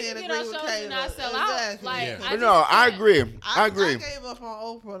sit up We here can and get agree on with shows Kayla. and not sell out. Exactly. Like, Yeah. I But no, just I can't. agree. I agree. I gave up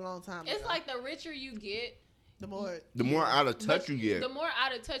on Oprah a long time ago. It's like the richer you get, the more The more out of touch you get. the more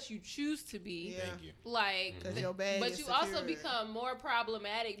out of touch you choose to be. Yeah. Thank you. Like, 'Cause your bag but is you also secured. become more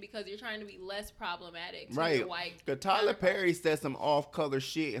problematic because you're trying to be less problematic to Right. your white. Cause Tyler counterpart. Perry said some off-color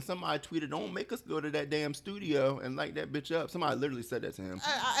shit, and somebody tweeted, "Don't make us go to that damn studio and light that bitch up." Somebody literally said that to him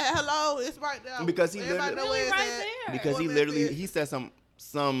hello, it's right there. Because he Everybody literally- know where it's Really at. right there. because he Well, literally that's it. he said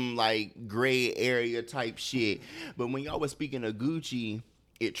some like gray area type shit. But when y'all was speaking of Gucci,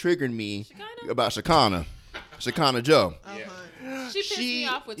 it triggered me Shekinah? about Shekinah Joe. Uh-huh. She pissed me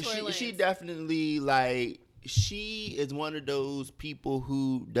off with Tory Lanez. She definitely like she is one of those people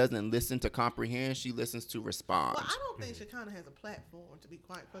who doesn't listen to comprehend. She listens to respond. Well, I don't think Shekinah has a platform, to be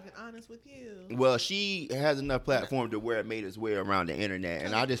quite fucking honest with you. Well, she has enough platform to where it made its way around the internet,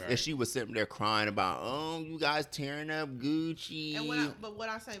 and and she was sitting there crying about, "Oh, you guys tearing up Gucci." And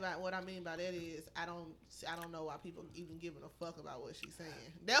what I mean by that is I don't know why people even giving a fuck about what she's saying.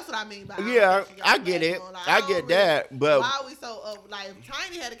 That's what I mean by Yeah, don't think she got I a get it. platform. Like, I don't get that, but- why are we so like if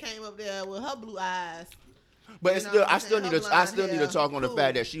Tiny had came up there with her blue eyes? But You it's know still, what I'm I still saying? need to, Her I still blind need to hair, talk on the cool.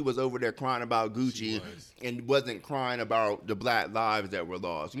 fact that she was over there crying about Gucci She was. and wasn't crying about the black lives that were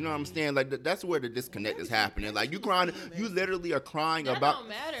lost. You know what I'm saying? Like that's where the disconnect is happening. Like you crying, you literally are crying That about. don't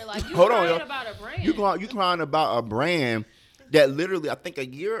matter. Like, you Hold on, crying yo. about a brand. You crying about a brand that literally, I think a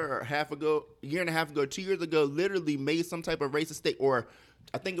year and a half ago, 2 years ago, literally made some type of racist state, or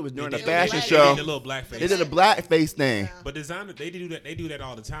I think it was during the They fashion did show. the little blackface. They did a blackface thing. Yeah. But designer, they do that. They do that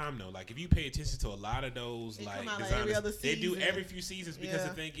all the time, though. Like if you pay attention to a lot of those, They like come out like designers, every other they do season. every few seasons because Yeah.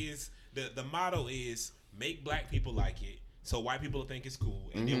 the thing is, the motto is make black people like it, so white people think it's cool,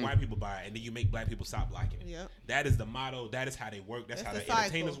 and then white people buy it, and then you make black people stop liking it. Yep. That is the motto. That is how they work. That's how That's the the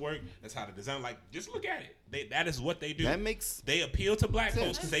entertainers cycle. work. That's how the design. Like just look at it. That is what they do. That makes They appeal to black sense.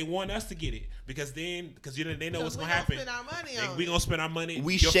 folks because they want us to get it. Because they know what's Because gonna we happen. Spend our money on We it. gonna spend our money.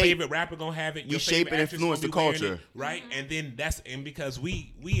 We Your shape- favorite rapper gonna have it. we Your shape favorite and actress influence gonna the be wearing culture. it, right? And then because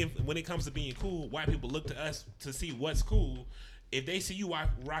we when it comes to being cool, white people look to us to see what's cool. If they see you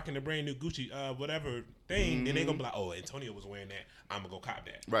rocking the brand new Gucci whatever thing, then they gonna be like, oh, Antonio was wearing that. I'm gonna go cop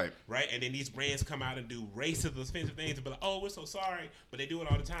that. Right. Right. And then these brands come out and do racist, offensive things and be like, oh, we're so sorry, but they do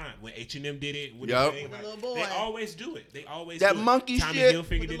it all the time. When H&M did it with Yup. the thing, With the like, little boy. they always do it. They always That do it. monkey Tommy shit Hilfiger with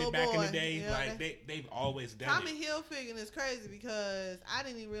the did it little back in boy. the day. Yeah, Like they've always done Tommy it. Hilfiger is crazy because I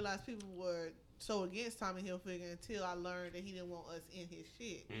didn't even realize people were so against Tommy Hilfiger until I learned that he didn't want us in his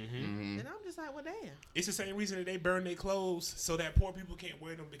shit. Mm-hmm. And I'm just like, well, damn. It's the same reason that they burn their clothes so that poor people can't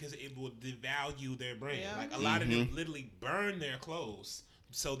wear them because it will devalue their brand. Yeah. Like a lot of them literally burn their clothes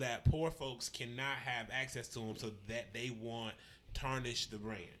so that poor folks cannot have access to them, so that they won't tarnish the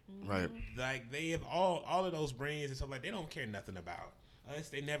brand. right. Like they have all of those brands and stuff like they don't care nothing about us.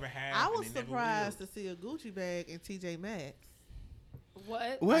 They never have. I and was they never surprised will. to see a Gucci bag in TJ Maxx.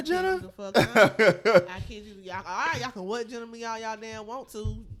 What? What, Jenna? I kid you. Y'all, all right, y'all can what gentlemen y'all damn want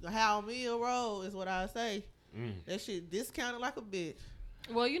to. How Mill Road is what I say. That shit discounted like a bitch.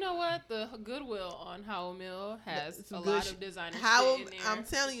 Well, you know what? The Goodwill on Howell Mill has a Some lot good of designer Howell, shit in there. I'm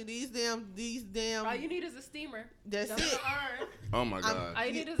telling you, these damn. All you need is a steamer. That's Don't it. earn. Oh my god. All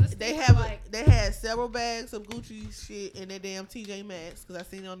you need is a steamer. They had several bags of Gucci shit in their damn TJ Maxx because I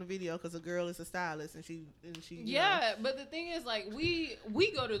seen it on the video because a girl is a stylist and she you know. Yeah, but the thing is, like, we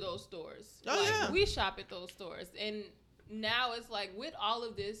go to those stores. Oh, Like, yeah. we shop at those stores, and now it's like with all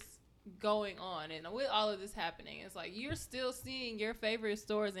of this going on and with all of this happening, it's like you're still seeing your favorite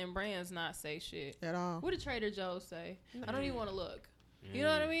stores and brands not say shit At all. What did Trader Joe's say? I don't even want to look. You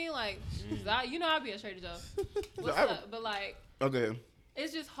know what I mean? Like, 'cause I'll be at Trader Joe's. What's up? But like, Okay.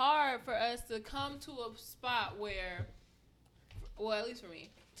 it's just hard for us to come to a spot where well, at least for me,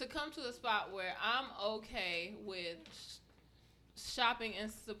 to come to a spot where I'm okay with shopping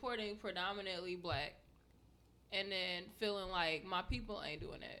and supporting predominantly black, and then feeling like my people ain't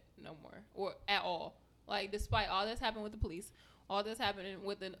doing that no more or at all. Like, despite all that's happened with the police, all that's happening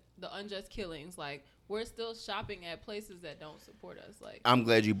with the unjust killings, like, we're still shopping at places that don't support us. Like, I'm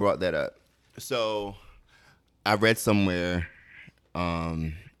glad you brought that up. So, I read somewhere,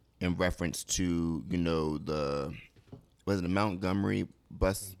 in reference to, you know, the Montgomery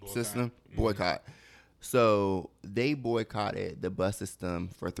bus system boycott. So they boycotted the bus system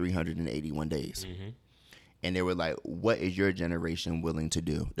for 381 days. And they were like, what is your generation willing to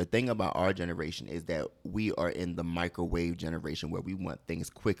do? The thing about our generation is that we are in the microwave generation where we want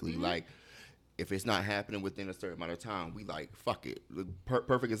things quickly. Like, if it's not happening within a certain amount of time, we like, fuck it.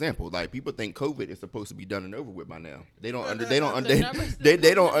 Perfect example. Like, people think COVID is supposed to be done and over with by now. They don't understand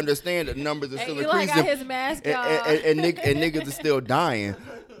that the numbers are still increasing. Got his mask on. And niggas are still dying.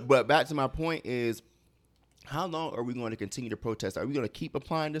 But back to my point is, how long are we going to continue to protest? Are we going to keep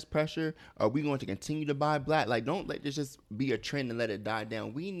applying this pressure? Are we going to continue to buy black? Like, don't let this just be a trend and let it die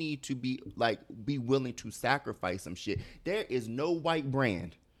down. We need to be willing to sacrifice some shit. There is no white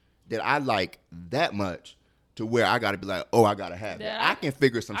brand that I like that much to where I got to be like, oh, I got to have it. I can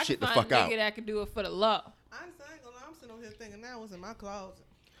figure some shit the fuck out. I can do it for the love. I ain't gonna lie, I'm sitting over here thinking now what's in my closet.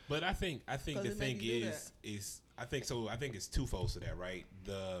 But I think the thing is I think it's twofold to that, right?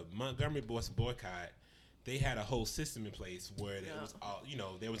 The Montgomery bus boycott, they had a whole system in place where there was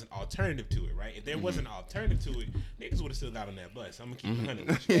there was an alternative to it, right? If there wasn't an alternative to it, niggas would have still got on that bus. I'm gonna keep it 100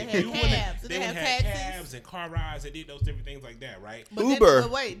 with you. They had cabs and car rides. They did those different things like that, right? But Uber.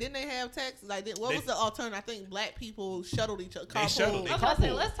 But wait, didn't they have taxis? Like, what was the alternative? I think black people shuttled each other. They shuttled. I was about to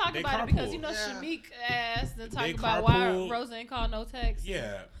say, let's talk about it because Shamik asked and talked about why Rosa ain't called no text.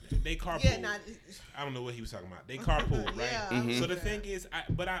 Yeah. They carpool. Yeah, I don't know what he was talking about. They carpool, right? So the thing is,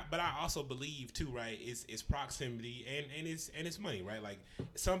 I also believe too, right? It's proximity and it's money, right? Like,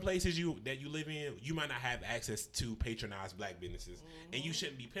 some places that you live in, you might not have access to patronize black businesses, and you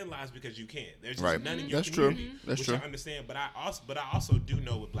shouldn't be penalized because you can't. There's just none in your community. That's true. I understand, but I also do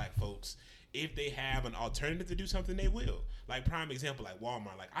know with black folks, if they have an alternative to do something, they will. Like, prime example, like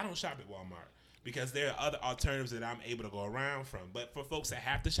Walmart. Like, I don't shop at Walmart, because there are other alternatives that I'm able to go around from. But for folks that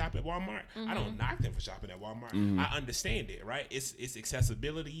have to shop at Walmart, I don't knock them for shopping at Walmart. I understand it, right? It's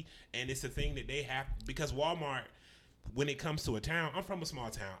accessibility, and it's a thing that they have, because Walmart, when it comes to a town, I'm from a small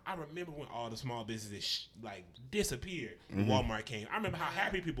town. I remember when all the small businesses disappeared when Walmart came. I remember how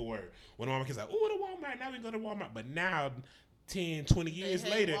happy people were when Walmart was like, oh, the Walmart, now we go to Walmart. But now, 10, 20 years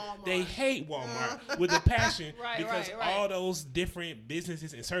later, they hate Walmart with a passion because all those different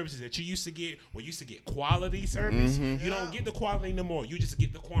businesses and services that you used to get, quality service, you don't get the quality no more. You just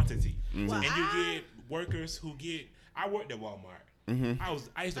get the quantity. And you get workers who get, I worked at Walmart.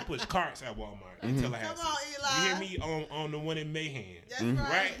 I used to push carts at Walmart until I had Come on, Eli. You hear me on the one in Mayhem. That's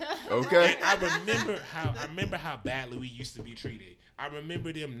right. Okay. And I remember how badly we used to be treated. I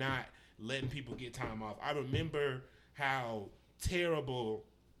remember them not letting people get time off. I remember how terrible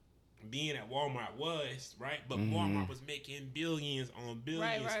being at Walmart was, right? But Walmart was making billions on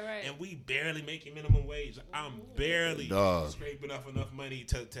billions, right. and we barely making minimum wage. I'm barely scraping enough money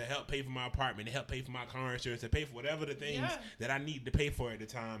to help pay for my apartment, to help pay for my car insurance, to pay for whatever the things that I need to pay for at the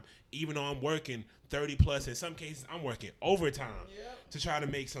time. Even though I'm working 30 plus, in some cases I'm working overtime to try to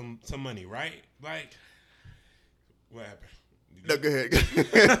make some money, right? Like, what happened? No, go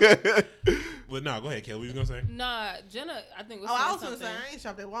ahead. Well, no, go ahead, Kelly. What you gonna say? Nah, Jenna, I think was I saying was gonna something. say I ain't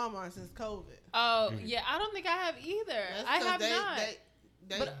shopped at Walmart since COVID. Oh, yeah, I don't think I have either. That's I have they, not.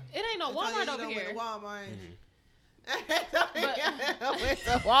 But it ain't no Walmart over here. Walmart.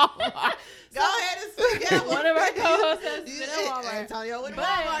 But, Walmart. Go ahead and speak. One of our co-hosts has been at Walmart. Antonio with But-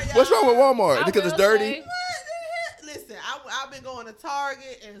 Walmart. Y'all. What's wrong with Walmart? I Because it's will dirty? say- What the hell? Listen, I've been going to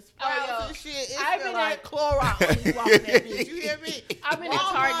Target and Sprouts yo, and shit. It I've smell been like Clorox when you walk in that bitch. You hear me? I've been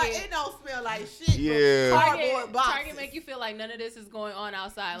Walmart, at Target. it don't smell like shit. Yeah. Cardboard boxes. Target make you feel like none of this is going on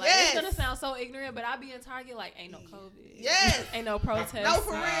outside. Like, Yes. it's gonna sound so ignorant, but I be in Target like, ain't no COVID. Yes. Ain't no protest. No,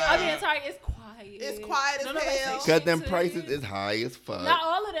 for real. I be in Target, it's quiet. It's quiet as Nobody hell. say Because shit them to prices you. is high as fuck. Not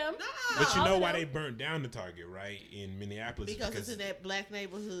all of them. No. But you all know of why them. they burnt down the Target, right? In Minneapolis. Because it's in that black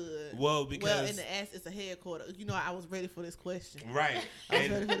neighborhood. Well, because in the ass, it's a headquarters. You know, I was ready for this question. right. I was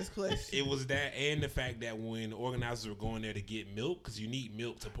And ready for this question. it was that, and the fact that when organizers were going there to get milk, because you need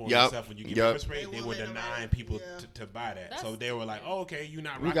milk to pour Yup. yourself when you get Yup. pepper spray, they They were won't let denying nobody- people yeah. to buy that. That's- So they were like, "Oh, okay, you're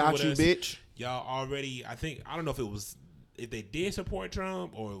not We rocking got with you, us, bitch. Y'all already." I don't know if it was if they did support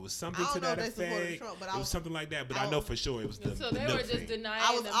Trump or it was something I to don't know that if they supported effect. Trump, but It was something like that. But I know for sure it was the So the they milk were just thing. denying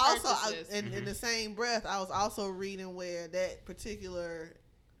I was them also purchases. in the same breath. I was also reading where that particular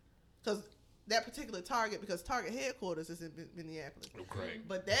Target, because Target headquarters is in Minneapolis. Correct.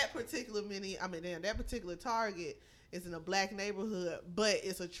 But that particular that particular Target is in a black neighborhood, but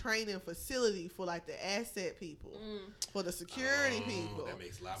it's a training facility for like the asset people, for the security people. That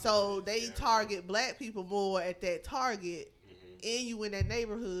makes a lot So more sense. they target black people more at that Target. And you in that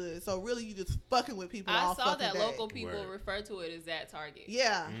neighborhood, so really you just fucking with people. I all saw fucking that day. local people Word. refer to it as that Target.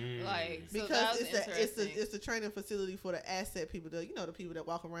 Yeah, Like so that because was interesting. it's a training facility for the asset people. The people that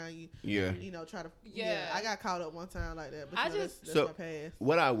walk around you. Yeah. Try to. Yeah. I got caught up one time like that. But I that's So- my past.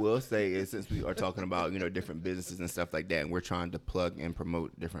 What I will say is, since we are talking about different businesses and stuff like that, and we're trying to plug and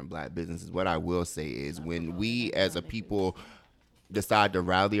promote different black businesses, what I will say is, when we as a people decide to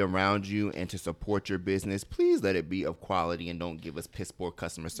rally around you and to support your business, please let it be of quality and don't give us piss poor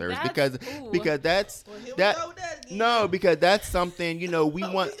customer service, because that's Well, here we that go with that again. no, because that's something we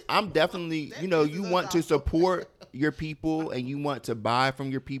want. I'm definitely That you pisses us want to off. support your people and you want to buy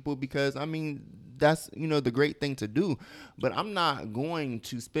from your people, because that's the great thing to do. But I'm not going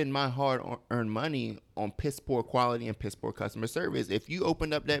to spend my hard-earned money on piss poor quality and piss poor customer service. If you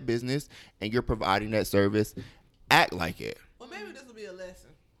opened up that business and you're providing that service, act like it. Well, maybe this will be a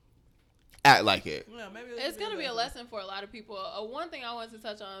lesson. Act like it. Yeah, maybe It's gonna be a lesson for a lot of people. One thing I wanted to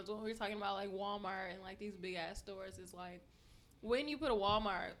touch on is when we were talking about like Walmart and like these big ass stores, is like when you put a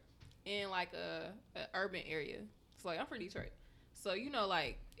Walmart in like a urban area. It's like, I'm from Detroit, so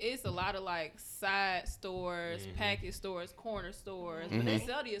like it's a lot of like side stores, package stores, corner stores, but they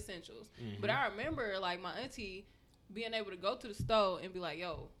sell the essentials. But I remember like my auntie being able to go to the store and be like,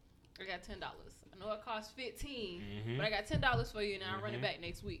 "Yo, I got $10. I know it costs $15, but I got $10 for you, and I'll run it back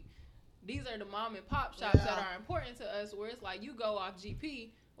next week." These are the mom and pop shops that are important to us, where it's like you go off GP,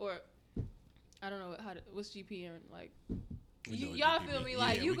 or I don't know what's GP and like y'all GP feel mean. me?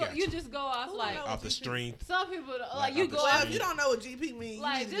 Like Yeah, you we go, got you you. just go off Who like knows? Off the strength. some people like Like you off the go Well, off. if you don't know what GP means, you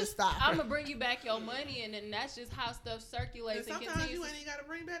Like need to just stop. I'm gonna bring you back your money, and then that's just how stuff circulates and Sometimes continues. you ain't even got to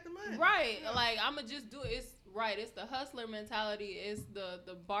bring back the money. Right, Yeah. like I'm gonna just do it. It's right. It's the hustler mentality. It's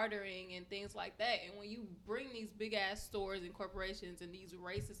the bartering and things like that. And when you bring these big ass stores and corporations and these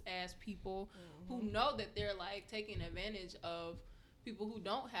racist ass people who know that they're like taking advantage of people who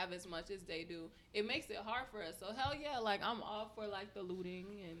don't have as much as they do, it makes it hard for us. So hell yeah, like I'm all for like the looting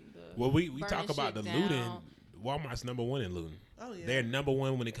and the Well, we burning talk about the shit looting. down. Walmart's number one in looting. Oh yeah. They're number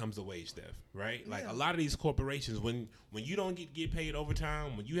one when it comes to wage theft, right? Like Yeah. a lot of these corporations, when you don't get paid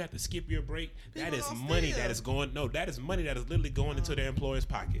overtime, when you have to skip your break, that People is don't money steal. that is going. No, that is money that is literally going into their employers'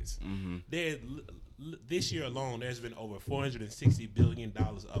 pockets. This year alone, there's been over $460 billion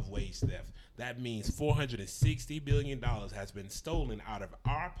of wage theft. That means $460 billion has been stolen out of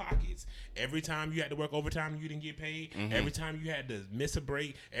our pockets. Every time you had to work overtime, you didn't get paid. Every time you had to miss a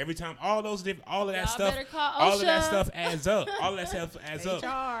break. Every time, all of that Y'all stuff, better call all of that OSHA. stuff adds up. All of that stuff adds up.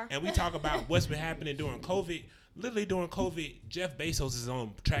 HR. And we talk about what's been happening during COVID. Literally during COVID, Jeff Bezos is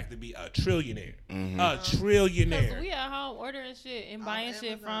on track to be a trillionaire. A trillionaire. Cause we at home ordering shit and buying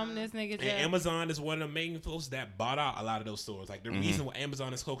shit from this nigga. And Jeff. Amazon is one of the main folks that bought out a lot of those stores. Like the reason why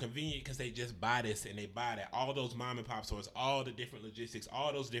Amazon is so convenient, because they just buy this and they buy that. All those mom and pop stores, all the different logistics,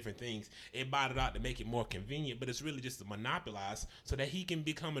 all those different things, it bought it out to make it more convenient. But it's really just to monopolize so that he can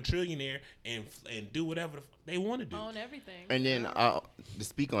become a trillionaire and do whatever they want to do. Own everything. And then to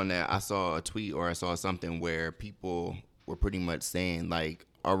speak on that, I saw a tweet or I saw something where people were pretty much saying like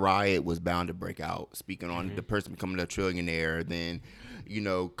a riot was bound to break out. Speaking on the person becoming a trillionaire, then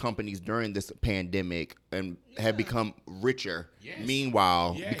companies during this pandemic and have become richer. Yes.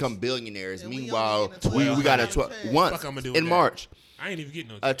 Meanwhile, Yes. become billionaires. And we Meanwhile, only we got a $1,200 check. once Fuck I'ma do in with that? March. I ain't even getting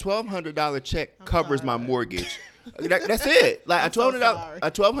no A check. $1,200 check covers sorry. my mortgage. That's it. Like I'm so sorry. a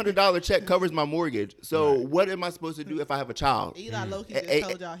 $1,200 check covers my mortgage. So what am I supposed to do if I have a child? Eli Loki just Eh,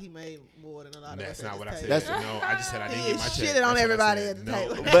 told y'all he made more than a lot of That's us at not what I this said. table. That's- No, I just said I didn't He get my is check. shitting That's on what I everybody said. at the No,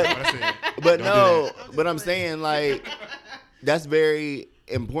 table. that's what I said. But Don't do no, that. but I'm saying like that's very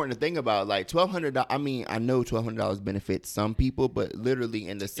important to think about. Like $1,200. I mean, I know $1,200 benefits some people, but literally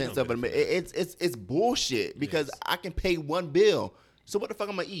in the sense don't of it, benefit it's bullshit because Yes. I can pay one bill. So what the fuck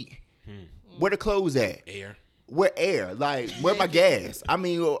I'm gonna eat? Where the clothes at? Air. Where air? Like where my gas? I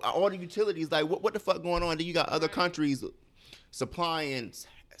mean, all the utilities. Like what the fuck going on? Then you got other countries supplying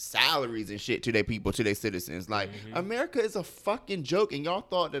salaries and shit to their people, to their citizens. Like America is a fucking joke, and y'all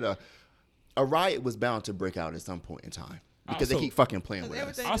thought that a riot was bound to break out at some point in time. because they keep fucking playing with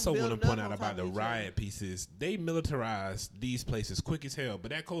us. I also want to point out about the riot pieces. They militarized these places quick as hell,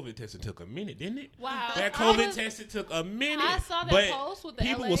 but that COVID testing took a minute, didn't it? Wow. That COVID testing took a minute. I saw that but post with the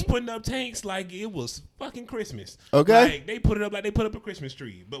people LA. was putting up tanks like it was fucking Christmas. Okay. Like, they put it up like they put up a Christmas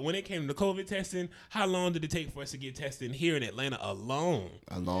tree. But when it came to COVID testing, how long did it take for us to get tested here in Atlanta alone?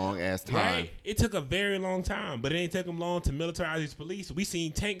 A long ass time. Right? It took a very long time, but it ain't take them long to militarize these police. We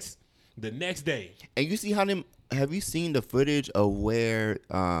seen tanks the next day. And you see how them? Have you seen the footage of where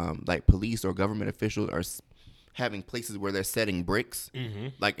like police or government officials are having places where they're setting bricks,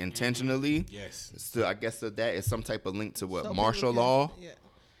 like intentionally? Yes. So I guess that is some type of link to what So martial people can- law. Yeah.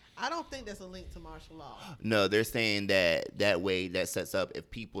 I don't think that's a link to martial law. No, they're saying that way that sets up if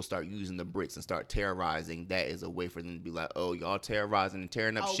people start using the bricks and start terrorizing, that is a way for them to be like, oh, y'all terrorizing and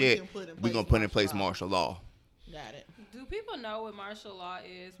tearing up Oh, we shit. can put in We're place gonna put in martial place law. martial law. Got it. Do people know what martial law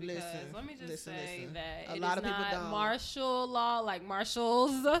is? Because Listen, let me just say listen. that A it lot is of people not don't. martial law like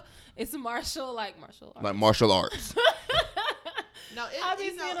marshals. It's martial like martial arts. Like martial arts. No, I've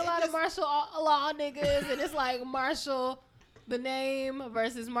been seeing a lot of martial law niggas, and it's like Marshall, the name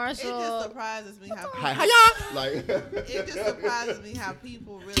versus It Marshall. just surprises me how Like it just surprises me how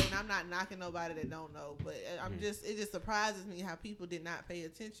people really, and I'm not knocking nobody that don't know, but it just surprises me how people did not pay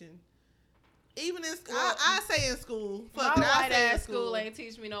attention. Even in, I say in school, fuck My it, I white say in ass school ain't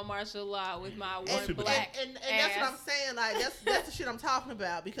teach me no martial law with my one and, black and that's what I'm ass. saying. Like that's the shit I'm talking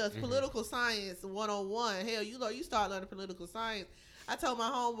about, because political science 101. Hell, you start learning political science. I told my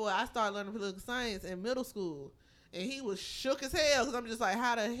homeboy I started learning political science in middle school, and he was shook as hell because I'm just like,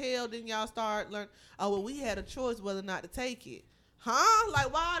 how the hell didn't y'all start learning? Oh well, we had a choice whether or not to take it. Huh?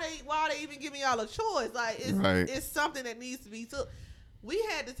 Like why they even giving y'all a choice? Like it's something that needs to be took. We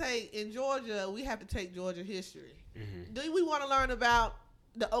had to take in Georgia. We have to take Georgia history. Do we want to learn about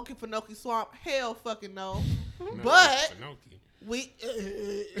the Okefenokee Swamp? Hell, fucking no. But we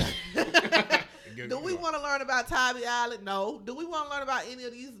do we want to learn about Tybee Island? No. Do we want to learn about any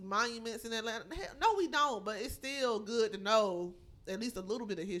of these monuments in Atlanta? Hell, no, we don't. But it's still good to know at least a little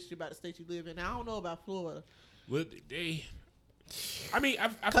bit of history about the state you live in. Now, I don't know about Florida. Well, I mean,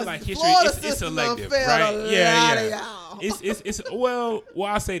 I feel like history it's selective, right? Yeah. It's well,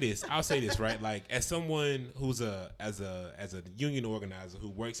 I'll say this, right? Like, as someone who's as a union organizer who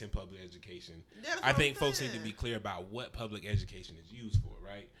works in public education, I think folks need to be clear about what public education is used for,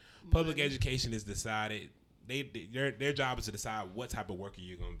 right? Public education is decided. Their job is to decide what type of worker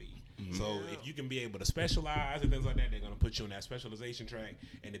you're gonna be. So if you can be able to specialize and things like that, they're gonna put you on that specialization track.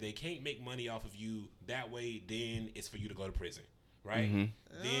 And if they can't make money off of you that way, then it's for you to go to prison. Right?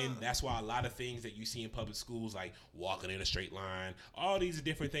 Then that's why a lot of things that you see in public schools, like walking in a straight line, all these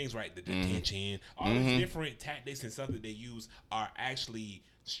different things, right? The detention, all these different tactics and stuff that they use are actually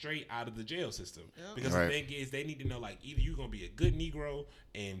straight out of the jail system. Because the thing is, they need to know, like, either you're going to be a good Negro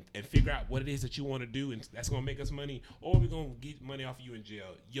and figure out what it is that you want to do, and that's going to make us money, or we're going to get money off of you in jail.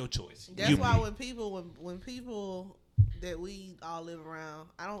 Your choice. That's why when people that we all live around,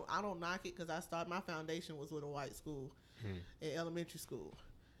 I don't knock it, because my foundation was with a white school. In elementary school,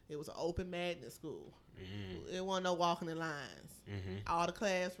 it was an open magnet school. It wasn't no walking in lines. All the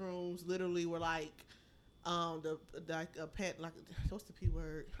classrooms literally were like, what's the P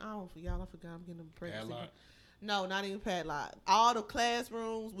word? I forgot. I'm getting pregnant. No, not even padlock. All the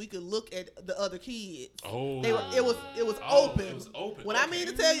classrooms, we could look at the other kids. Oh, it was open. It was open. When I mean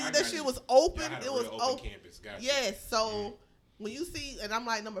to tell you that shit was open, it was open. Campus. Gotcha. Yes, so. When you see, and I'm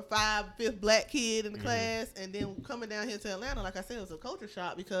like number 5, 5th black kid in the class, and then coming down here to Atlanta, like I said, it was a culture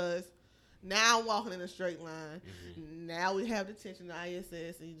shock, because now I'm walking in a straight line. Now we have detention in the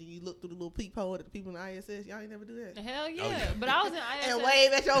ISS, and you look through the little peephole at the people in the ISS. Y'all ain't never do that. Hell yeah. But I was in ISS. And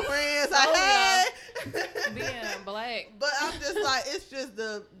wave at your friends like, hey. Being black. But I'm just like, it's just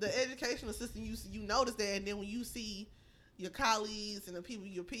the educational system. You notice that, and then when you see your colleagues and the people,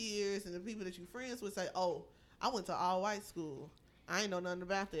 your peers, and the people that you're friends with say, oh, I went to all white school. I ain't know nothing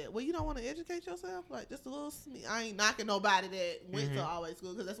about that. Well, you don't want to educate yourself? Like, just a little... I ain't knocking nobody that went to all white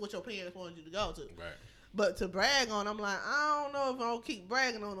school, because that's what your parents wanted you to go to. Right. But to brag on, I'm like, I don't know if I'm going to keep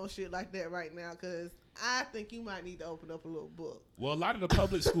bragging on no shit like that right now, because I think you might need to open up a little book. Well, a lot of the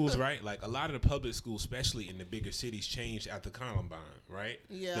public schools, right? Like, a lot of the public schools, especially in the bigger cities, changed after Columbine, right?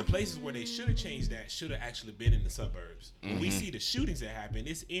 Yeah. The places where they should have changed that should have actually been in the suburbs. When we see the shootings that happen,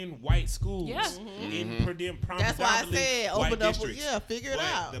 it's in white schools. Yeah. In That's why I said open up, figure it but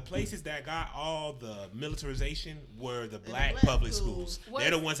out. The places that got all the militarization were the black black public schools. schools.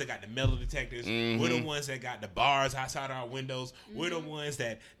 They're the ones that got the metal detectors. We're the ones that got the bars outside our windows. We're the ones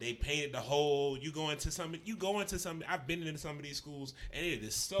that they painted the whole, you go into into some. I've been into some of these schools, and it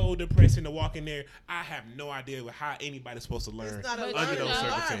is so depressing to walk in there. I have no idea how anybody's supposed to learn under those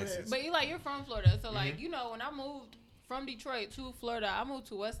circumstances. But you're from Florida, so like when I moved from Detroit to Florida, I moved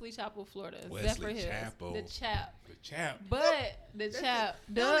to Wesley Chapel, Florida. Wesley Chapel. The Chap.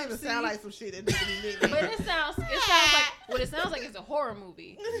 Don't even sound like some shit that nigga be. But it sounds like it's a horror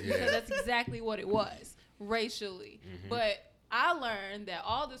movie because that's exactly what it was racially. But I learned that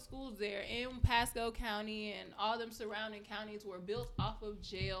all the schools there in Pasco County and all them surrounding counties were built off of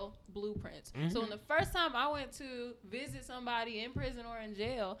jail blueprints. So when the first time I went to visit somebody in prison or in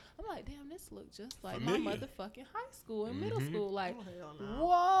jail, I'm like, damn, this look just like my motherfucking high school and middle school. Like,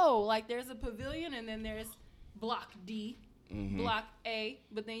 whoa, like there's a pavilion and then there's block D, block A,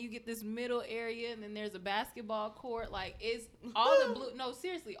 but then you get this middle area and then there's a basketball court. Like it's all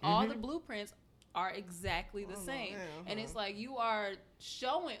all the blueprints are exactly the same. And it's like you are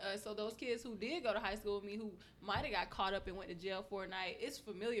showing us, so those kids who did go to high school with me who might have got caught up and went to jail for a night, it's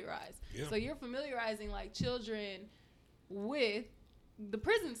familiarized. So you're familiarizing like children with the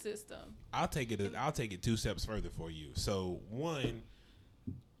prison system. I'll take it 2 steps further for you. So one,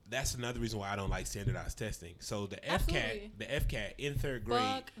 that's another reason why I don't like standardized testing. So the FCAT in 3rd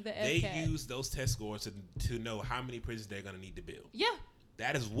grade, they use those test scores to know how many prisons they're going to need to build. Yeah.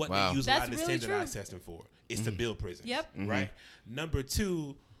 That is what they use a lot of the standardized testing for. It's to build prisons. Yep. Right? Number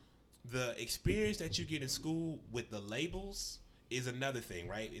 2, the experience that you get in school with the labels is another thing,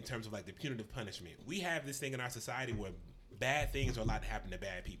 right? In terms of like the punitive punishment. We have this thing in our society where bad things are allowed to happen to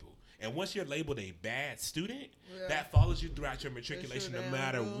bad people. And once you're labeled a bad student, that follows you throughout your matriculation no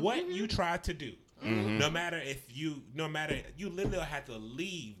matter what you try to do. No matter you literally have to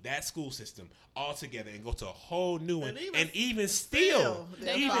leave that school system altogether and go to a whole new one. And even still,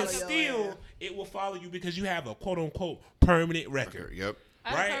 it will follow you because you have a quote unquote permanent record. Yep. I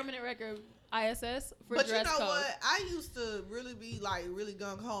have a permanent record. ISS for but dress code. But you know what? I used to really be like really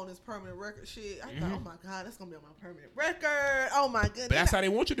gung ho on this permanent record shit. I thought, oh my God, that's gonna be on my permanent record. Oh my goodness. But that's how they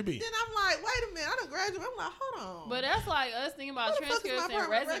want you to be. Then I'm like, wait a minute, I done graduated. I'm like, hold on. But that's like us thinking about transcripts and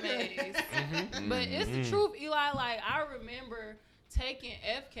resumes. But it's the truth, Eli. Like I remember taking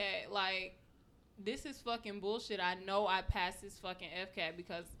FCAT. Like this is fucking bullshit. I know I passed this fucking FCAT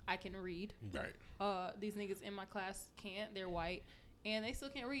because I can read. Right. These niggas in my class can't. They're white. And they still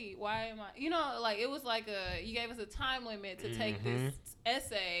can't read. Why am I? Like it was like you gave us a time limit to take this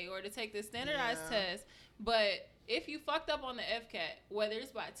essay or to take this standardized test. But if you fucked up on the FCAT, whether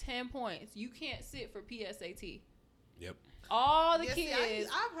it's by 10 points, you can't sit for PSAT. Yep. All the kids. See,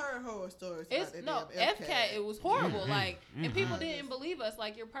 I've heard horror stories about that. FCAT, it was horrible. And people didn't believe us.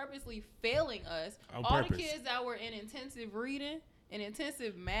 Like you're purposely failing us. All the kids that were in intensive reading and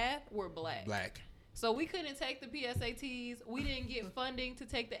intensive math were black. So we couldn't take the PSATs. We didn't get funding to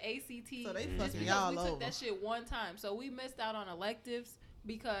take the ACT. So they just because we took that shit one time. So we missed out on electives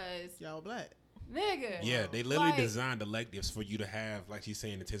because y'all black. Nigga. Yeah, they literally designed electives for you to have, like she's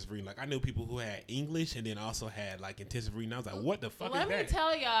saying, intensive reading. Like I knew people who had English and then also had like intensive reading. I was like, what the fuck is that? Let me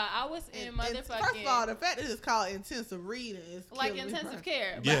tell y'all, I was in motherfucking. First of all, the fact that it's called intensive reading is like intensive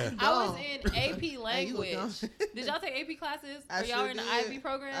care. Yeah. I was in AP language. Did y'all take AP classes? Or y'all were in the IB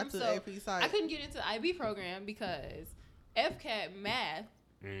program? I took AP Psych. I couldn't get into the IB program because FCAT math,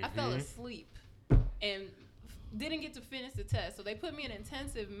 I fell asleep and didn't get to finish the test. So they put me in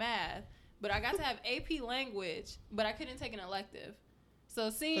intensive math. But I got to have AP language, but I couldn't take an elective.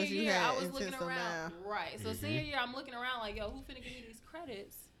 So senior year, I was looking around. Math. Right. So senior year, I'm looking around like, yo, who finna give me these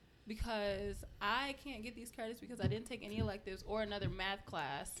credits? Because I can't get these credits because I didn't take any electives or another math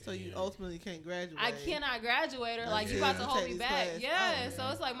class. So you ultimately can't graduate. I cannot graduate or like you about to hold me back. Yeah. So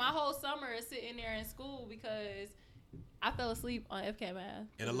it's like my whole summer is sitting there in school because I fell asleep on FCAT math.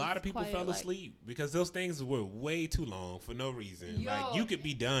 And a lot of people fell asleep because those things were way too long for no reason. Like you could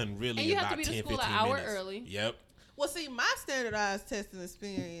be done really in about 10, 15 minutes. And you have to be to school an hour early. Yep. Well, see, my standardized testing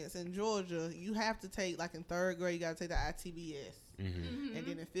experience in Georgia, you have to take, like in 3rd grade, you got to take the ITBS. And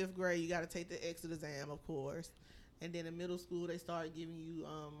then in 5th grade, you got to take the exit exam, of course. And then in middle school, they started giving you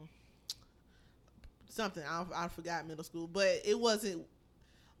something. I forgot middle school. But it wasn't,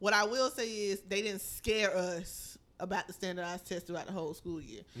 what I will say is they didn't scare us about the standardized test throughout the whole school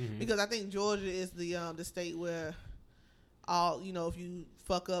year. Because I think Georgia is the state where if you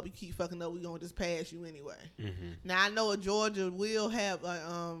fuck up, you keep fucking up, we're going to just pass you anyway. Now, I know Georgia will have,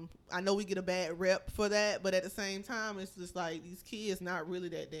 I know we get a bad rep for that, but at the same time, it's just like these kids not really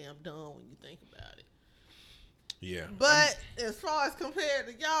that damn dumb when you think about it. Yeah. But as far as compared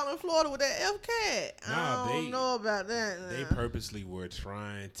to y'all in Florida with that FCAT, I don't know about that. They purposely were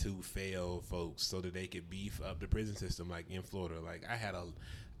trying to fail folks so that they could beef up the prison system like in Florida. Like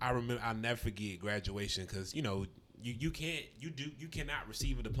I remember, I'll never forget graduation because, you know, you cannot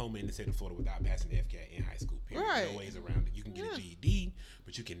receive a diploma in the state of Florida without passing the FCAT in high school. Period. Right. No ways around it. You can get a GED,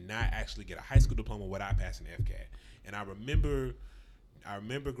 but you cannot actually get a high school diploma without passing the FCAT. And I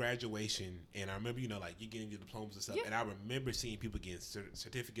remember graduation, and I remember, you know, like you getting your diplomas and stuff, and I remember seeing people getting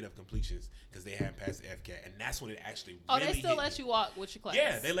certificate of completions because they hadn't passed the FCAT, and that's when it actually really they still let you walk with your class.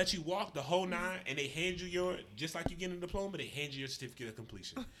 Yeah, they let you walk the whole nine, and they hand you your, just like you getting a diploma, they hand you your certificate of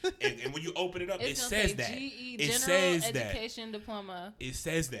completion. and when you open it up, it says that. GE, it General says Education Diploma. It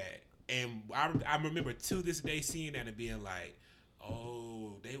says that. And I remember to this day seeing that and being like,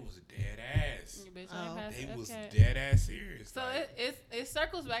 oh, they was dead ass. They was dead ass serious. So like, it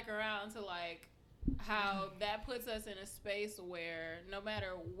circles back around to like how that puts us in a space where no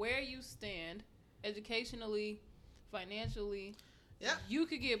matter where you stand, educationally, financially, you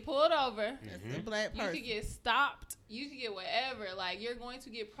could get pulled over. That's the black person. You could get stopped. You could get whatever. Like you're going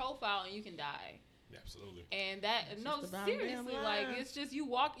to get profiled and you can die. Absolutely. And that seriously, like it's just you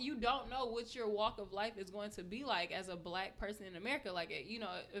don't know what your walk of life is going to be like as a black person in America. Like, you know,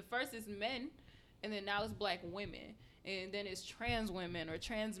 at first it's men, and then now it's black women, and then it's trans women or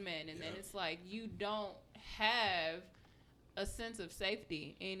trans men, and then it's like you don't have a sense of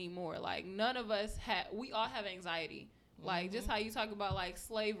safety anymore. Like none of us we all have anxiety. Like just how you talk about like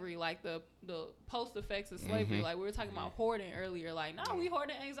slavery, like the post effects of slavery. Like we were talking about hoarding earlier. Like we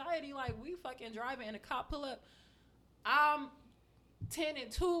hoarding anxiety. Like we fucking driving and a cop pull up. I'm 10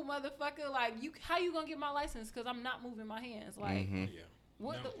 and 2, motherfucker. Like how you gonna get my license? Because I'm not moving my hands. Like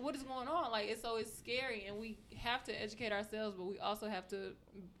what is going on? Like it's scary, and we have to educate ourselves, but we also have to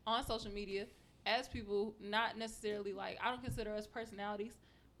on social media as people, not necessarily like I don't consider us personalities.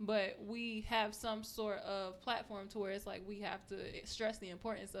 But we have some sort of platform to where it's like we have to stress the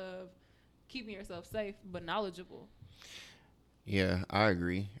importance of keeping yourself safe but knowledgeable. Yeah, I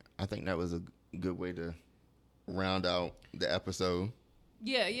agree. I think that was a good way to round out the episode.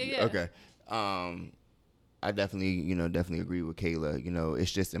 Yeah. Okay. I definitely agree with Kayla. You know,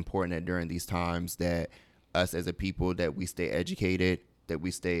 it's just important that during these times that us as a people that we stay educated, that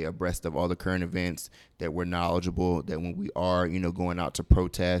we stay abreast of all the current events, that we're knowledgeable, that when we are, you know, going out to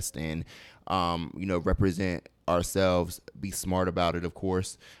protest and, you know, represent ourselves, be smart about it, of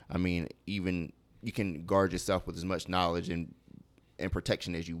course. I mean, even you can guard yourself with as much knowledge and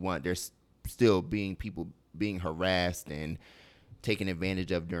protection as you want. There's still people being harassed and taken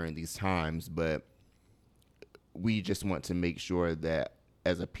advantage of during these times. But we just want to make sure that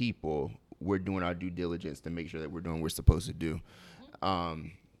as a people, we're doing our due diligence to make sure that we're doing what we're supposed to do.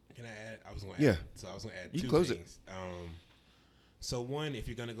 Can I add? I was going to add. So I was going to add two things. So one, if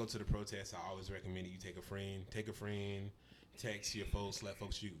you're going to go to the protest, I always recommend that you take a friend, text your folks, let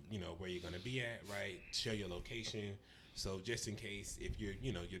folks you know where you're going to be at, right? Share your location. So just in case if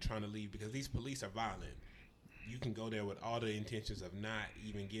you're trying to leave, because these police are violent, you can go there with all the intentions of not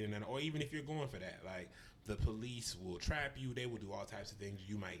even getting in, or even if you're going for that, like the police will trap you. They will do all types of things.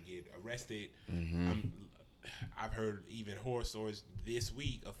 You might get arrested. I've heard even horror stories this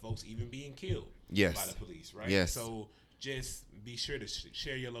week of folks even being killed by the police, right? Yes. So just be sure to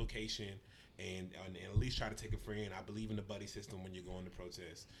share your location and at least try to take a friend. I believe in the buddy system when you're going to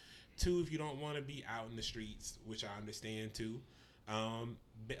protest. 2, if you don't want to be out in the streets, which I understand too,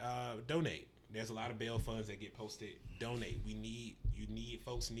 donate. There's a lot of bail funds that get posted. Donate.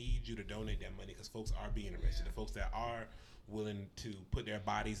 Folks need you to donate that money because folks are being arrested. The folks that are willing to put their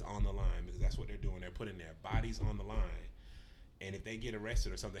bodies on the line, because that's what they're doing. They're putting their bodies on the line. And if they get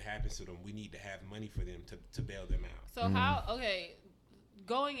arrested or something happens to them, we need to have money for them to bail them out. So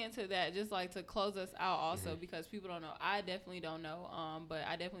going into that, just like to close us out also, because people don't know, I definitely don't know, but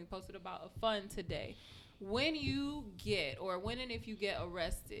I definitely posted about a fund today. When you get, or when and if you get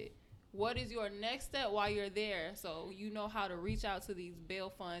arrested, what is your next step while you're there, so you know how to reach out to these bail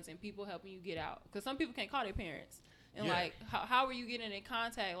funds and people helping you get out? Because some people can't call their parents. And like, how are you getting in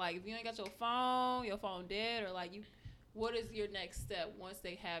contact? Like, if you ain't got your phone dead, or like what is your next step once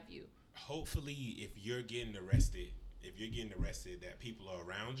they have you? Hopefully, if you're getting arrested, that people are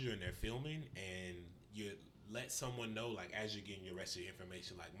around you and they're filming, and you let someone know, like, as you're getting your arrested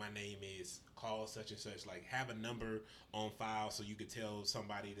information, like, my name is, call such and such, like, have a number on file so you could tell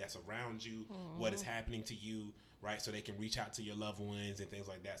somebody that's around you what is happening to you, right? So they can reach out to your loved ones and things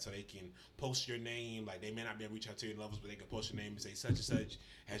like that. So they can post your name. Like, they may not be able to reach out to your loved ones, but they can post your name and say such and such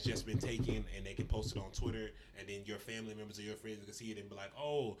has just been taken, and they can post it on Twitter, and then your family members or your friends can see it and be like,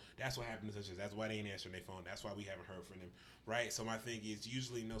 oh, that's what happened to such and such. That's why they ain't answering their phone. That's why we haven't heard from them, right? So my thing is,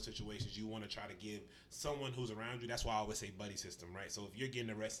 usually in those situations, you want to try to give someone who's around you. That's why I always say buddy system, right? So if you're getting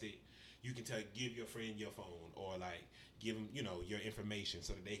arrested, you can give your friend your phone, or like give them, your information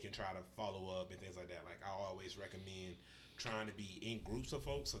so that they can try to follow up and things like that. Like, I always recommend trying to be in groups of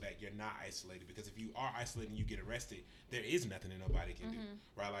folks so that you're not isolated, because if you are isolated and you get arrested, there is nothing that nobody can do,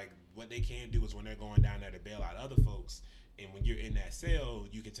 right? Like, what they can do is when they're going down there to bail out other folks, and when you're in that cell,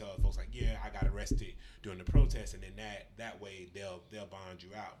 you can tell folks like, yeah, I got arrested during the protest, and then that way they'll bond you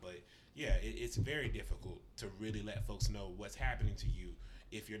out. But yeah, it's very difficult to really let folks know what's happening to you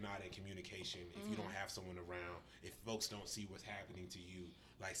if you're not in communication, if you don't have someone around, if folks don't see what's happening to you.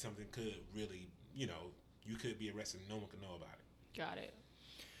 Like, something could really, you could be arrested and no one could know about it. Got it.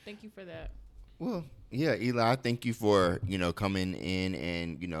 Thank you for that. Well, yeah, Eli, thank you for, coming in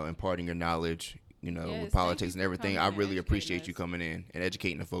and, imparting your knowledge, with politics and everything. I really appreciate you coming in and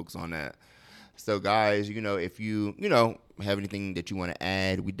educating the folks on that. So, guys, if you, have anything that you want to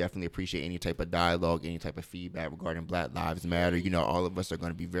add, we definitely appreciate any type of dialogue, any type of feedback regarding Black Lives Matter. All of us are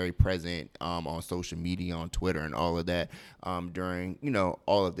going to be very present on social media, on Twitter and all of that during,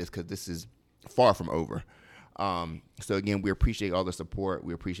 all of this, because this is far from over. So again, we appreciate all the support.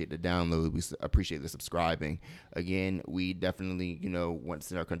 We appreciate the download. We appreciate the subscribing. Again, we definitely, want to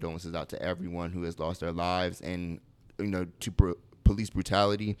send our condolences out to everyone who has lost their lives and, to police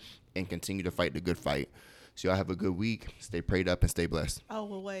brutality, and continue to fight the good fight. So y'all have a good week. Stay prayed up and stay blessed. Oh,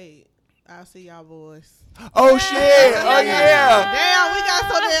 well, wait. I'll see y'all boys. Oh, shit. Oh, yeah. Damn, we got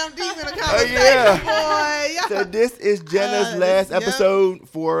so damn deep in the conversation, boy. So this is Jenna's last episode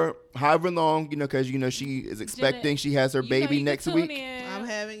for however long, because, she is expecting. Jenna, she has her baby next week. I'm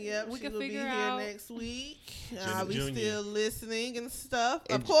having, we she can will be figure here out next week. Jenna I'll be Jr. still listening and stuff.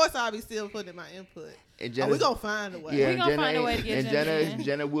 And of course, I'll be still putting in my input. And We're going to find a way. Yeah, we're going to find a way to get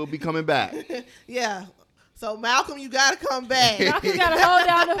Jenna will be coming back. Yeah. So, Malcolm, you got to come back. Malcolm got to hold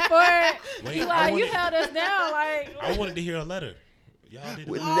down the fort. Wait, You held us down. I wanted to hear a letter. Y'all did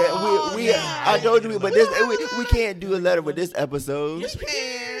it. I told you, but we can't do a letter with this episode. You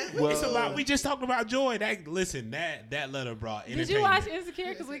can. It's about. We just talked about joy. That letter brought. Did you watch Insecure?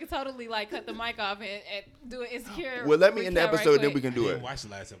 Because we could totally cut the mic off and do an Insecure. Well, let me end the episode, then we can do I it. didn't watch the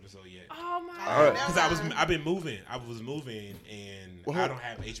last episode yet. Oh my God! Because I've been moving. I was moving, and I don't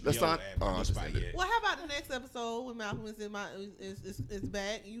have HBO at my spot yet. Well, how about the next episode when Malcolm is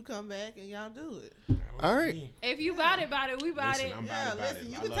back? You come back and y'all do it. All right. If you about it, we about it.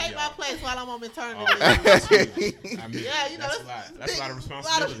 You can take my place while I'm on maternity leave. Yeah, that's a lot. That's a lot of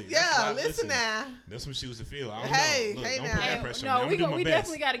responsibility. Listen now. There's some shoes to fill. I don't know. Look, don't put now. that pressure No, on me. we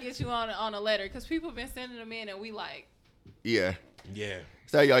definitely got to get you on a letter, because people have been sending them in, and we like. Yeah. Yeah.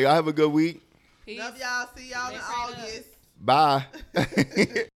 So y'all have a good week. Peace. Love y'all. See y'all in August. Bye.